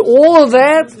 with all of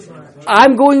that,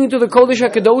 I'm going into the Kodesh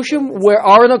HaKadoshim, where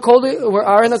Aaron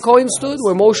HaKohen stood,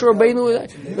 where Moshe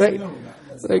Rabbeinu, right?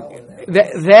 Like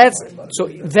that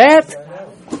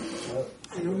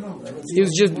is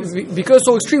just because it's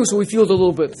so extreme, so we feel it a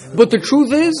little bit. But the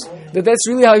truth is that that's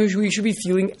really how we should be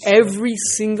feeling every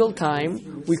single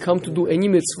time we come to do any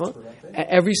mitzvah,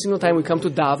 every single time we come to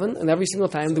daven, and every single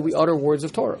time that we utter words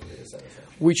of Torah.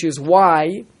 Which is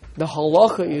why the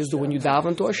halacha is that when you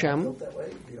daven to Hashem,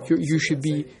 you should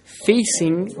be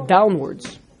facing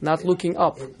downwards, not looking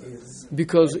up,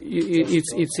 because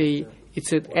it's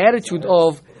an attitude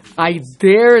of I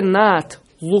dare not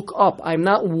look up. I'm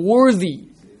not worthy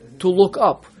to look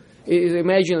up.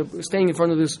 Imagine standing in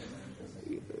front of this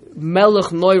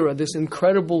Melech Noira, this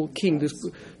incredible king.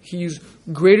 He's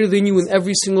greater than you in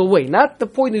every single way. Not the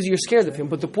point is you're scared of him,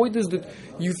 but the point is that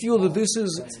you feel that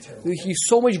he's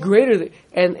so much greater,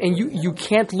 and you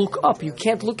can't look up. You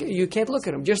can't look at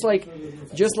him. Just like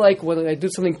when I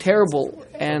did something terrible,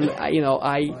 and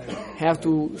I have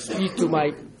to speak to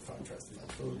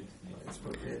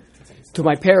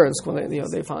my parents when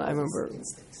they found. I remember.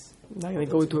 I'm not going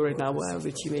to go into it right now. When I was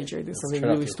a teenager, I did something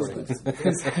really stupid.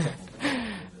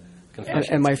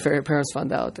 And my parents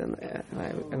found out, and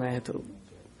I had to.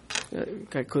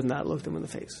 I could not look them in the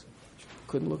face.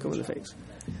 Couldn't look them in the face.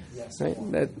 Right?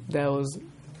 That was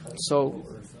so.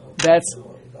 That's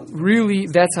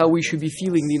how we should be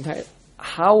feeling the entire.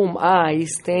 How am I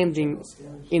standing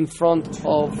in front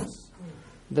of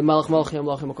the Melech Melchim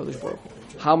Melchim HaKadosh Baruch Hu?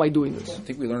 How am I doing this? I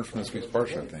think we learned from this week's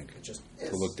parsha. I think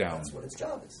to look down.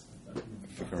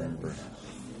 If I can remember.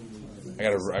 I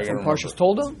gotta from Parshas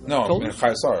Tolda? No, in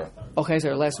Chayei Sarah. Okay,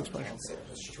 sorry, last week's parsha.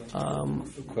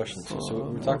 Question. So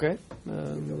we're talking.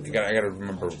 Okay. I gotta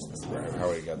remember how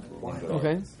I got.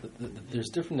 Okay. There's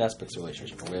different aspects of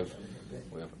relationship. We have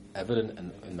Eved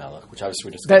and Melech, which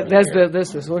obviously we just.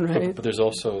 That's this one, right? But there's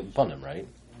also Banim, right?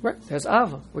 Right. There's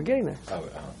Ava. We're getting there.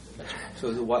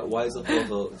 So why is it?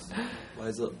 Why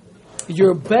is it?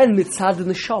 You're ben mitzad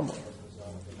neshama.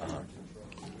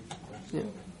 Yeah.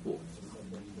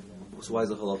 So why is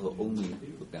the halacha only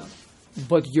look down?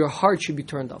 But your heart should be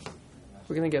turned up.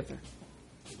 We're gonna get there.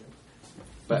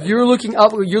 But you're looking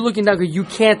up. You're looking down. You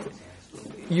can't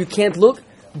look,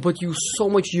 but you so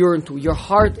much yearn to. Your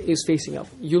heart is facing up.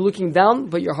 You're looking down,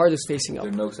 but your heart is facing up.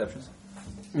 There are no exceptions.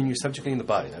 I mean, you're subjugating the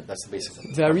body. That's the basic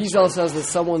thing. The Arizal says that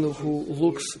someone who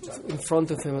looks in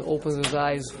front of him and opens his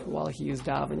eyes while he is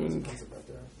davening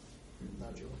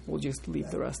will just leave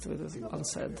the rest of it as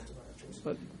unsaid.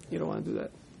 But you don't want to do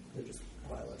that.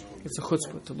 It's a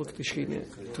chutzpah to look at the Shekhinah.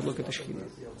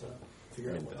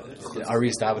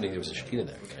 Ari's davening, there was a Shekhinah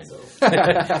there. Right?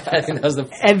 I think that was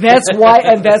and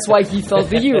that's why he felt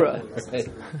the yira. Right.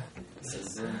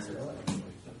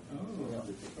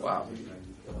 Wow.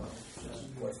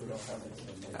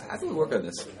 How do we work on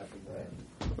this?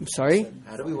 I'm sorry?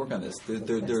 How do we work on this?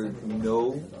 There are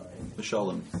no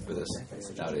Mishalim for this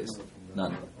nowadays.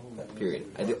 None.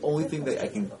 Period. The only thing that I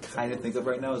can kind of think of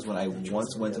right now is when I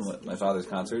once went to my father's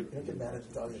concert.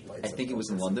 I think it was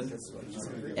in London,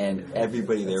 and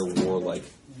everybody there wore like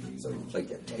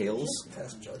tails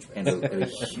and a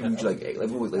huge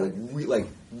like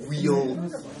real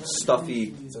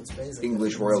stuffy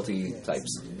English royalty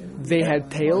types. They had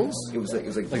tails. It was like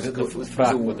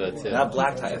not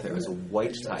black tie affair. It was a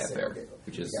white tie affair,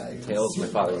 which is tails. My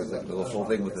father was like the whole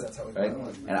thing with it, right?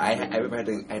 And I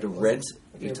remember I had to rent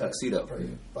a tuxedo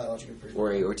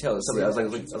or tail. Something. I was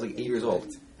like 8 years old.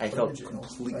 I felt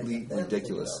completely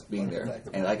ridiculous being there,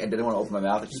 and I didn't want to open my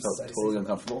mouth. I just felt totally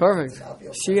uncomfortable. Perfect.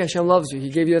 See, Hashem loves you. He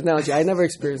gave you that analogy. I never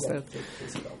experienced that.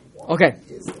 Okay,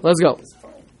 let's go.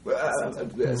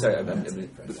 Sorry,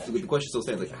 the question still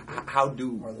stands. Like, how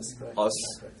do us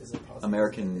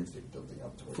American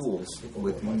fools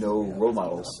with no role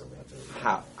models?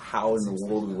 How in the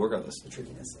world do we work on this?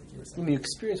 I mean,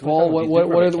 experience. Paul, what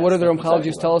do the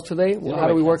Ramchal tell us today? How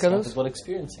do we work on this? What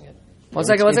experiencing it? One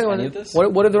second. What did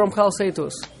the Ramchal say to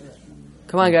us?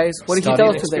 Come on, guys. What did he tell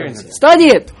us today? It. Study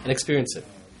it. And experience it.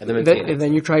 And then maintain it. and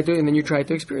then you try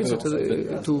to experience it to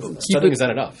keep Studying it is not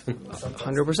enough.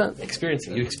 100%.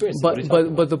 Experiencing. You experience it. What are you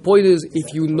talking But the point is,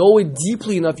 if you know it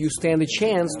deeply enough, you stand a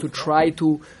chance to try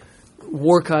to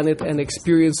work on it and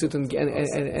experience it and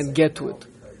get to it,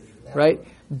 right?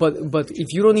 But if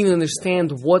you don't even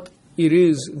understand what it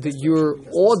is that you're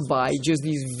awed by, just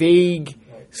these vague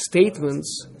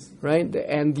statements, right?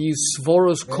 And these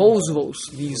svoros kozvos,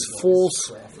 these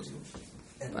false.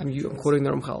 I'm quoting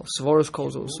the Ramchal. Svoros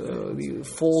kozvos, the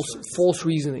false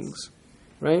reasonings,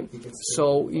 right?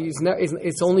 So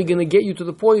it's only going to get you to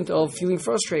the point of feeling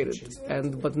frustrated,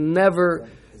 but never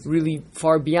really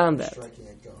far beyond that.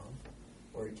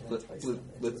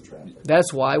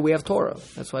 That's why we have Torah.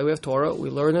 That's why we have Torah. We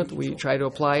learn it. We try to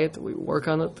apply it. We work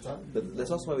on it. But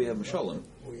that's also why we have Mishalim.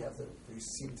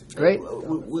 Right?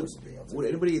 Would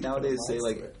anybody nowadays say,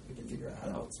 like, I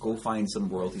don't know, go find some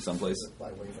royalty someplace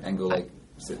and go, like,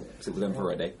 sit with them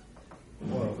for a day?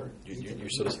 You're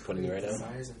so disappointing me right now.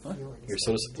 Huh? You're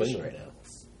so disappointing me right now.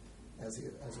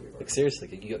 Like, seriously,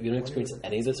 you didn't experience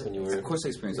any of this when you were... Of course I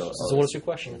experienced all So what's your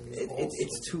question?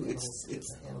 It's So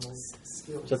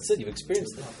that's it, you've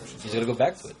experienced it. You just got to go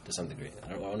back to it to some degree. I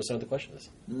don't understand what the question is.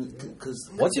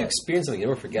 because Once you experience something, you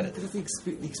never forget it. the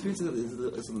experience is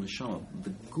the neshama,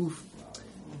 the goof.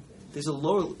 There's a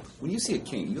lower. When you see a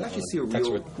king, you actually see a That's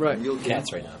real, what- real king.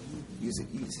 Cats right now. You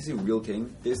see a real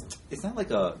king. It's not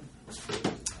like a.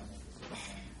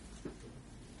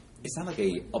 It's not like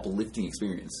a uplifting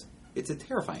experience. It's a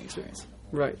terrifying experience,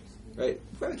 Right. right?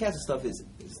 Grabbing cats and stuff is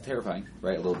terrifying,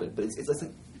 right? A little bit, but it's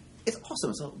like it's awesome.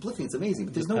 It's uplifting. It's amazing.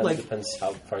 But there's no like. Depends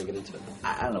how far you get into it.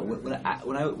 I don't know. When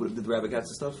I did the rabbit cats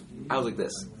and stuff, I was like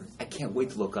this. I can't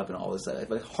wait to look up and all this stuff.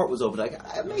 My heart was open. Like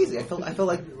amazing. I felt like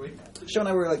Sean and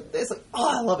I were like this. Like,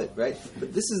 oh, I love it. Right.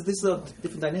 But this is a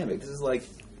different dynamic. This is like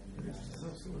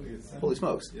holy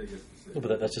smokes. No,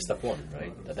 but that's just step one,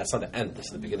 right? That's not the end.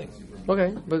 That's the beginning.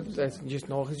 Okay, but that's just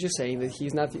he's just saying that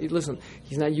he's not. Listen,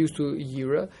 he's not used to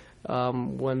Yira.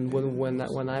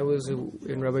 When I was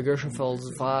in Rabbi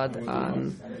Gershenfeld's Vad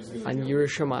on Yira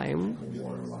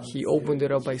Shamayim, he opened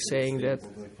it up by saying that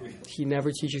he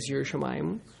never teaches Yira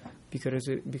Shamayim because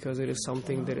it is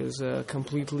something that is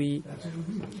completely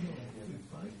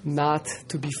not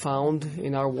to be found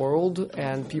in our world,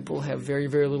 and people have very,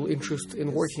 very little interest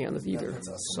in working on it either.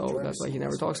 So that's why he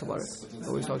never talks about it. He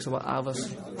always talks about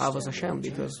Avas Hashem,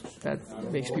 because that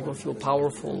makes people feel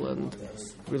powerful and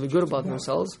really good about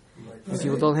themselves. And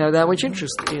people don't have that much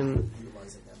interest in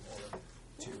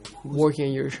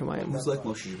working in Yerushalayim. Who's like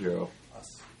Moshe Shapiro?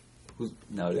 Who's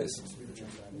nowadays?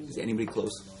 Is anybody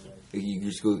close? You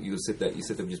just go. You sit there. You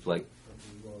sit there and just like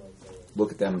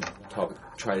look at them, talk,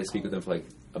 try to speak with them for like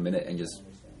a minute, and just.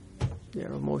 Yeah,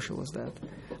 Moshe was that.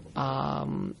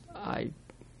 I'm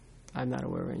not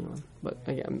aware of anyone, but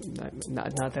again,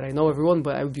 not that I know everyone,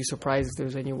 but I would be surprised if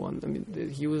there's anyone. I mean,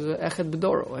 he was Echad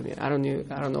Bedoro. I mean, I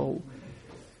don't know.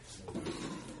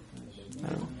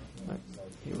 But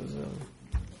he was.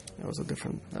 That was a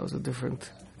different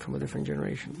from a different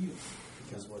generation.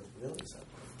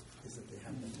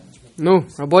 No,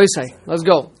 Rabbi Isai, let's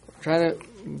go. Try to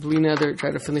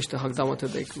finish the Hagdama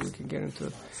today. We can get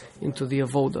into the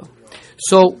Avoda.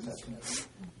 So,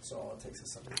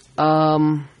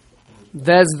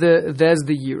 that's the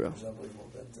Yira.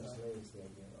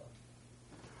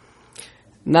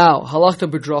 Now, Halachta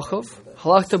B'Drachav.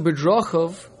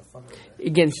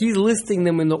 Again, he's listing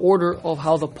them in the order of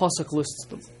how the pasuk lists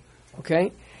them.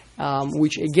 Okay,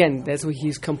 which again, that's what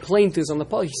his complaint is on the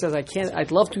pasuk. He says,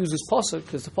 I'd love to use this pasuk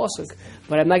because it's a pasuk,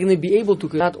 but I'm not going to be able to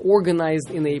because it's not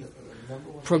organized in a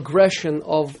progression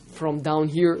of from down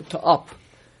here to up.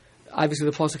 Obviously,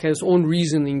 the pasuk has its own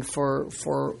reasoning for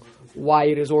why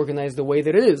it is organized the way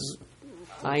that it is.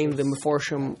 Ayin the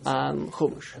Meforshim on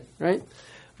Chumash, right?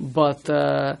 But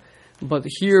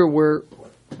here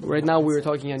right now we were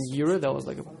talking on Yira. That was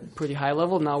like a pretty high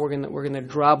level. Now we're gonna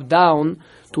drop down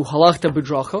to Halachta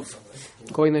B'Drachav,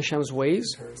 going Hashem's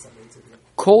ways.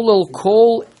 Kol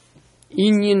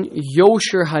Inyan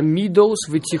Yosher Hamidos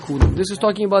V'Tikkun. This is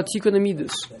talking about Tikkun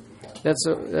Hamidus. That's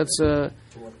a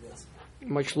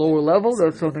much lower level.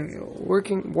 That's something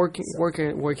working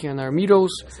on our midos.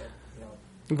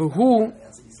 V'hu.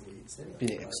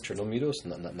 The external midos,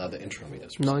 not the internal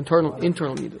midos. No, internal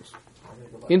midos.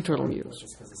 Internal midos.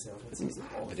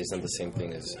 But isn't the same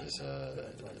thing as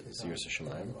Yiras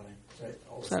Hashemayim?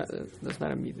 That's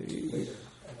not a midah.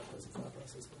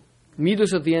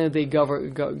 Midos at the end of the day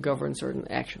govern certain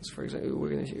actions. For example, we're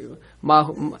going to see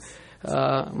Mahu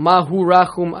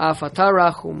Rachum Afata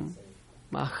Rachum,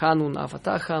 Machanun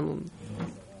Afata Chanun.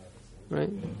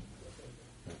 Right?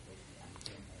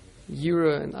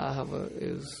 Yira and Ahava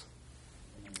is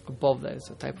above that. It's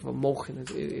a type of a mochin.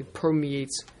 It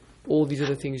permeates all these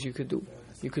other things you could do.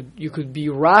 You could be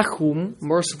rachum,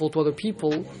 merciful to other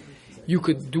people. You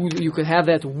could have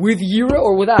that with yira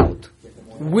or without,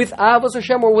 with avos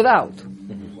Hashem or without.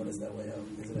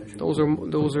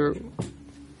 Those are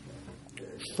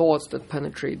thoughts that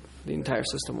penetrate the entire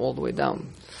system all the way down.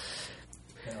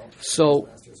 So,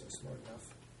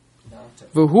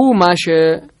 v'hu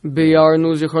mashe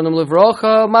biyarnu zichronim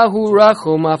levrocha mahu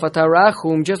rachum afata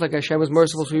rachum. Just like Hashem is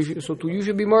merciful, so too you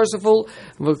should be merciful.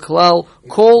 V'klal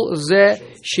kol ze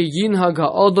sheyinhag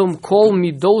ha'adam kol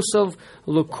midosav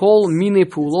lekol mine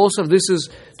pulosav. This is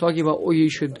talking about you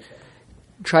should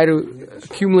try to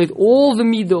accumulate all the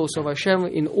midos of Hashem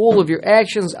in all of your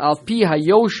actions, al pi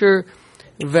hayosher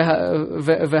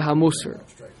vehamusar,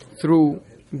 through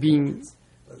being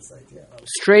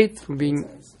straight, through being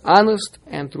honest,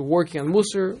 and through working on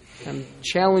musar and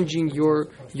challenging your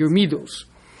midos.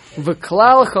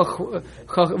 V'klal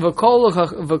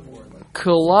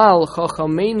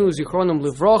chachamenu zichronim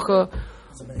livrocha.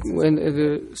 When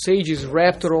the sages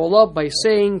wrapped it all up by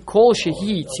saying, "Kol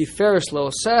shehi tiferes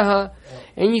leoseha,"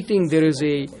 anything there is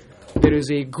a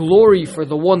glory for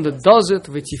the one that does it.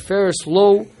 V'tiferes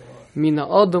lo mina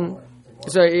adam.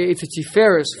 Sorry, it's a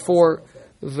tiferes for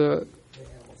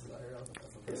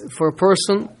a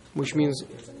person, which means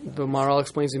the Maharal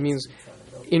explains it means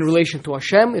in relation to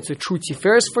Hashem. It's a true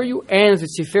tiferes for you, and it's a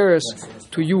tiferes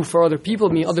to you for other people.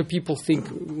 I mean, other people think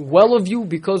well of you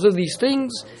because of these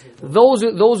things. Those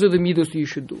are the midos that you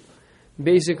should do.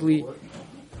 Basically,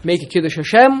 make a kiddush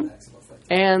Hashem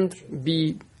and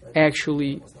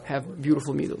actually have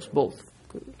beautiful midos, both.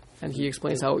 And he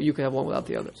explains how you can have one without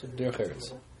the other. So derech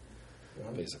eretz,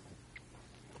 basically.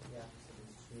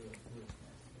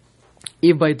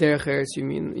 If by derech eretz you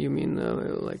mean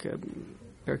like a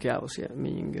Pirkei Avos, yeah,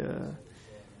 meaning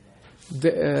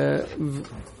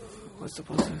what's the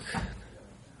pasuk?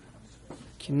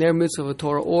 Kiner mitzvah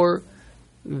Torah, or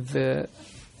the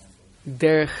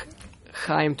derech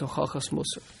chaim tochachas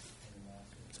musar.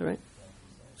 Is that right?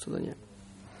 So then, yeah.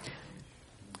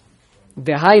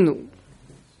 Dehainu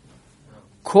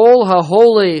kol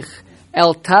haholech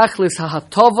el tachlis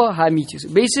hahatova hamitis.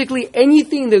 Basically,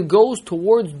 anything that goes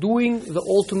towards doing the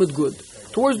ultimate good,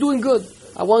 towards doing good.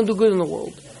 I want to do good in the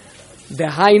world.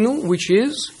 Dehainu, which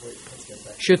is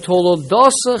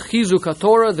shetolodasa chizuk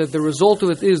Torah, that the result of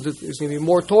it is that there's going to be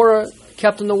more Torah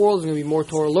kept in the world, there's going to be more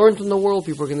Torah learned in the world,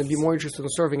 people are going to be more interested in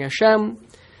serving Hashem.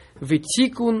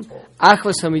 V'tikun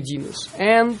achvas hamedinus,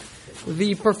 and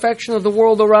the perfection of the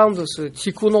world around us,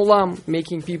 tikkun olam,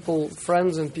 making people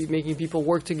friends and making people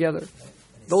work together.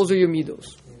 Those are your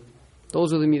midos.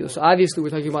 Those are the midos. So obviously, we're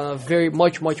talking about a very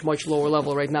much lower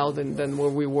level right now than where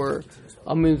we were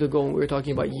a minute ago when we were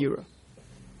talking about yira.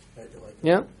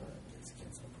 Yeah?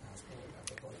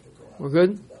 We're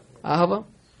good? Ahava?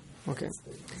 Okay.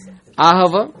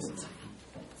 Ahava.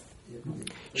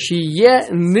 Shiyeh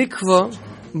nikva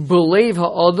b'leiv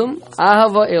ha'adam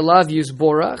ahava elav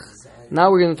yizborach. Now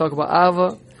we're going to talk about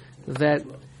ahava, that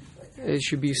it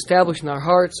should be established in our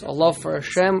hearts, a love for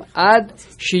Hashem, ad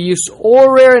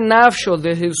sheyisorer nafsho,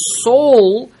 that his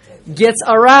soul gets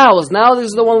aroused. Now this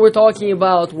is the one we're talking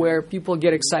about where people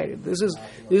get excited. This is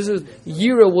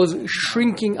Yira was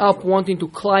shrinking up, wanting to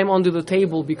climb under the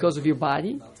table because of your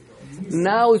body.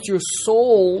 Now it's your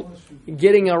soul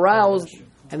getting aroused,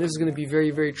 and this is going to be very,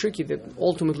 very tricky, that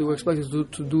ultimately we're expected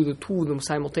to do the two of them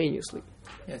simultaneously.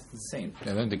 Yeah, it's insane.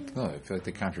 And then I feel like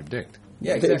they contradict.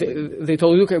 Yeah, exactly. They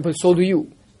totally do, but so do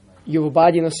you. You have a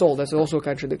body and a soul. That's also a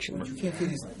contradiction. You can't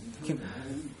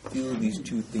feel these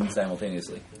two things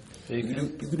simultaneously. You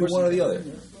can do one or the other.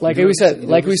 Like we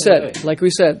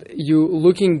said, you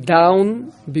looking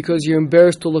down because you're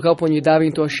embarrassed to look up when you're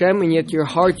diving to Hashem, and yet your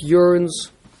heart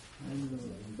is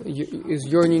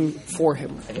yearning for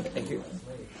Him. Thank you.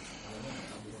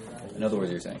 In other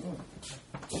words, you're saying,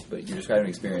 but you're describing an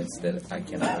experience that I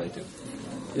cannot relate to.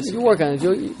 You work on it.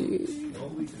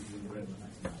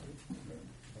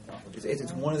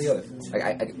 It's one or the other.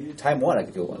 Time one, I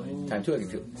can feel one. Time two, I can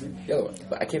feel the other one.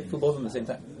 But I can't feel both of them at the same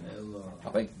time. I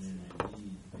think.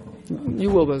 You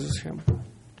will, Bezos Hashem.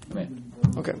 Amen.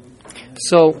 Okay.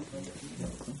 So,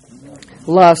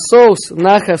 lasos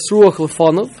nachas ruach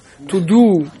lefonov,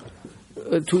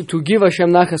 to give Hashem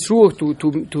nachas ruach,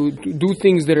 to do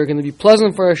things that are going to be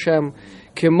pleasant for Hashem.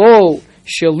 Kemo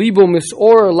shelibo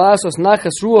misor lasos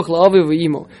nachas ruach la'aviv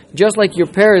v'imo. Just like your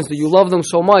parents, that you love them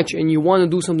so much and you want to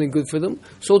do something good for them,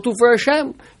 so too for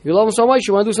Hashem. You love him so much,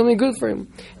 you want to do something good for him.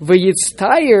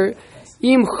 V'yitztayer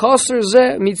im chaser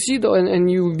ze mitzido, and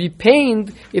you will be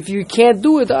pained if you can't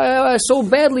do it. I so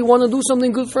badly want to do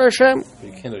something good for Hashem.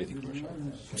 You can't do anything for Hashem.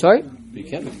 Sorry? You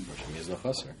can't do anything for Hashem. He has no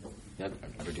chasser. You're not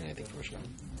ever doing anything for Hashem.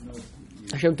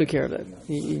 Hashem took care of that.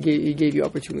 He gave you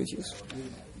opportunities.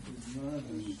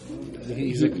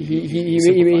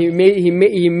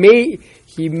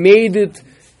 He made it.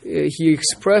 He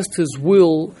expressed his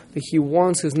will that he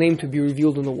wants his name to be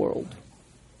revealed in the world.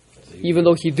 Even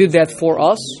though he did that for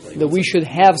us, that we should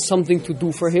have something to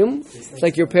do for him. It's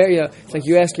like your parent. It's like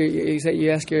you ask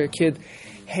your kid,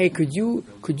 "Hey, could you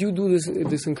do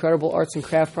this incredible arts and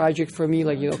craft project for me?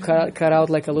 Like, cut out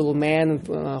like a little man and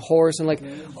a horse, and like,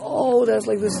 oh, that's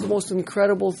like this is the most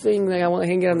incredible thing. Like, I want to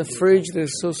hang it on the fridge.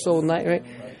 That's so nice, right?"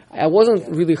 I wasn't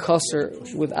really chasser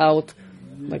without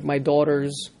like my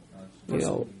daughters,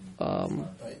 little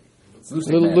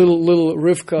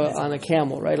Rivka on a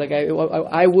camel, right? Like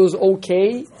I was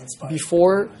okay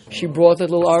before she brought that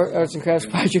little arts and crafts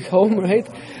project home, right?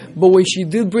 But when she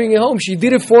did bring it home, she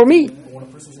did it for me,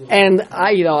 and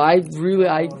it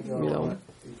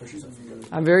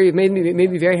made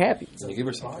me very happy. You give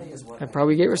her something. I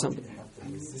probably gave her something.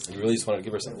 You really just wanted to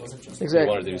give her something. Exactly. You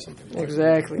wanted to do something.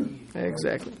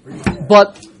 Exactly.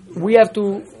 But we have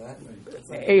to.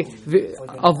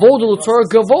 Avodah L'Torah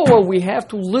Gavoa, we have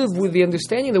to live with the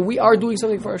understanding that we are doing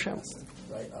something for Hashem.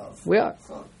 We are.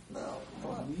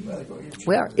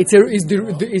 It's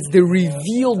the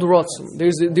revealed Ratzon.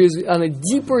 There's on a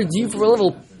deeper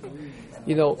level.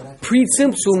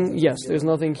 Pre-Tzimtzum, yes, there's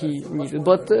nothing he needed.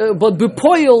 But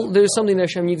B'Poil, there's something that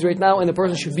Hashem needs right now, and the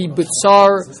person should be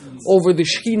B'Tsar over the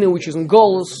Shechina, which is in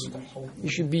Golus. You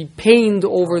should be pained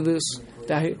over this,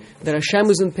 that Hashem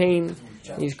is in pain.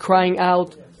 He's crying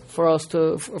out for us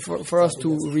to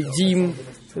redeem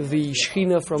the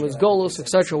Shechina from its Golus,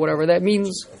 etc., whatever that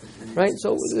means. Right?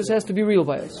 So this has to be real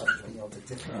by us.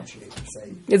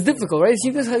 It's difficult, right?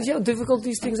 See how difficult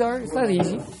these things are? It's not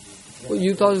easy. Well,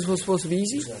 you thought it was supposed to be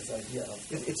easy?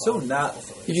 It's so not.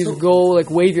 You just go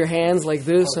like wave your hands like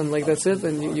this and like that's it,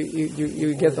 and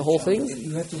you get the whole thing.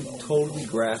 You have to totally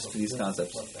grasp these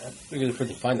concepts. You're going to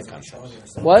define the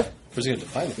concepts. What? First, you're going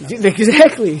to define the concepts.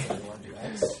 Exactly.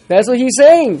 That's what he's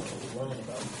saying.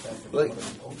 Like,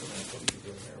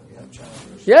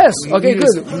 yes. Okay.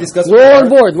 Good. We're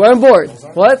on board.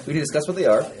 What? We need to discuss what they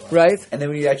are. Right. And then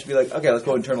we need to actually be like, okay, let's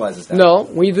go internalize this now. No,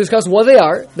 we need to discuss what they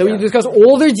are. Then we need to discuss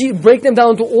all their break them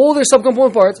down to all their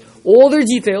subcomponent parts, all their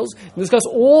details, discuss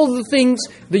all the things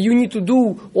that you need to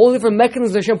do, all the different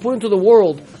mechanisms that Hashem put into the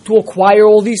world to acquire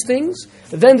all these things.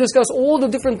 Then discuss all the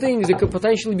different things that could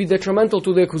potentially be detrimental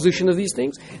to the acquisition of these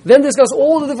things. Then discuss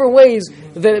all the different ways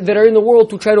that are in the world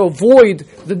to try to avoid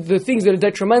the things that are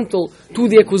detrimental to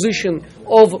the acquisition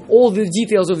of all the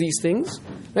details of these things.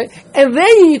 Right? And then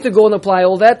you need to go and apply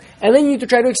all that, and then you need to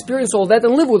try to experience all that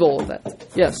and live with all of that.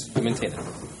 Yes. And maintain it.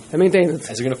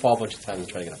 As you're going to fall a bunch of times and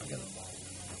try to get up again.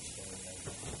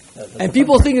 And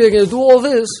people think they're going to do all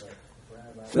this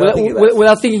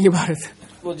without thinking about it.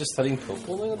 Well, just studying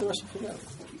Pilpul and the rest of it out.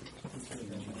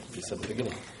 You said at the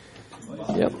beginning.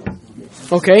 Yep.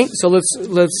 Okay, so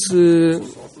let's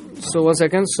so 1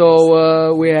 second.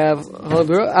 So we have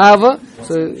Ava,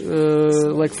 so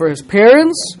like for his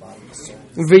parents,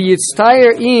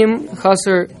 V'yitztayer im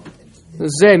chaser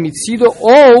ze mitzido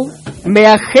o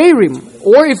me'acherim.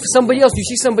 Or if somebody else, you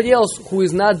see somebody else who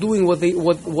is not doing what they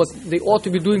ought to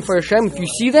be doing for Hashem, if you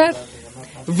see that,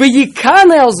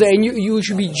 v'yikana el ze, and you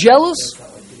should be jealous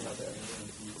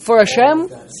for Hashem.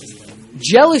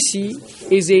 Jealousy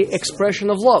is a expression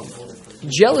of love.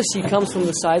 Jealousy comes from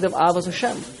the side of Avas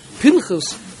Hashem.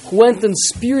 Pinchas, who went and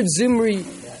speared Zimri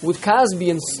with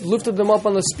Kasbi and lifted them up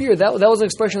on the spear, that was an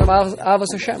expression of Avas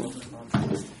Hashem.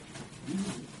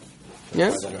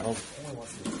 Yeah?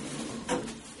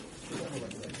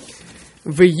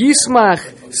 V'yismach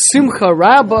simcha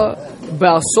rabba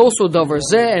ba'asoso davar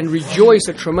zeh, and rejoice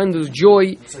a tremendous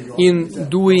joy in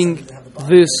doing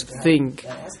this thing.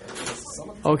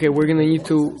 Okay, we're going to need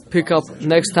to pick up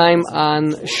next time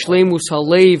on Shleimus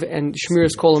Halev and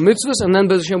Shmiras Kol HaMitzvos, and then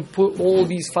B'ez Hashem put all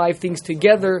these 5 things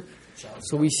together,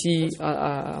 so we see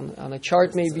on a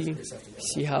chart maybe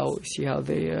see how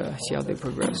they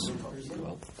progress.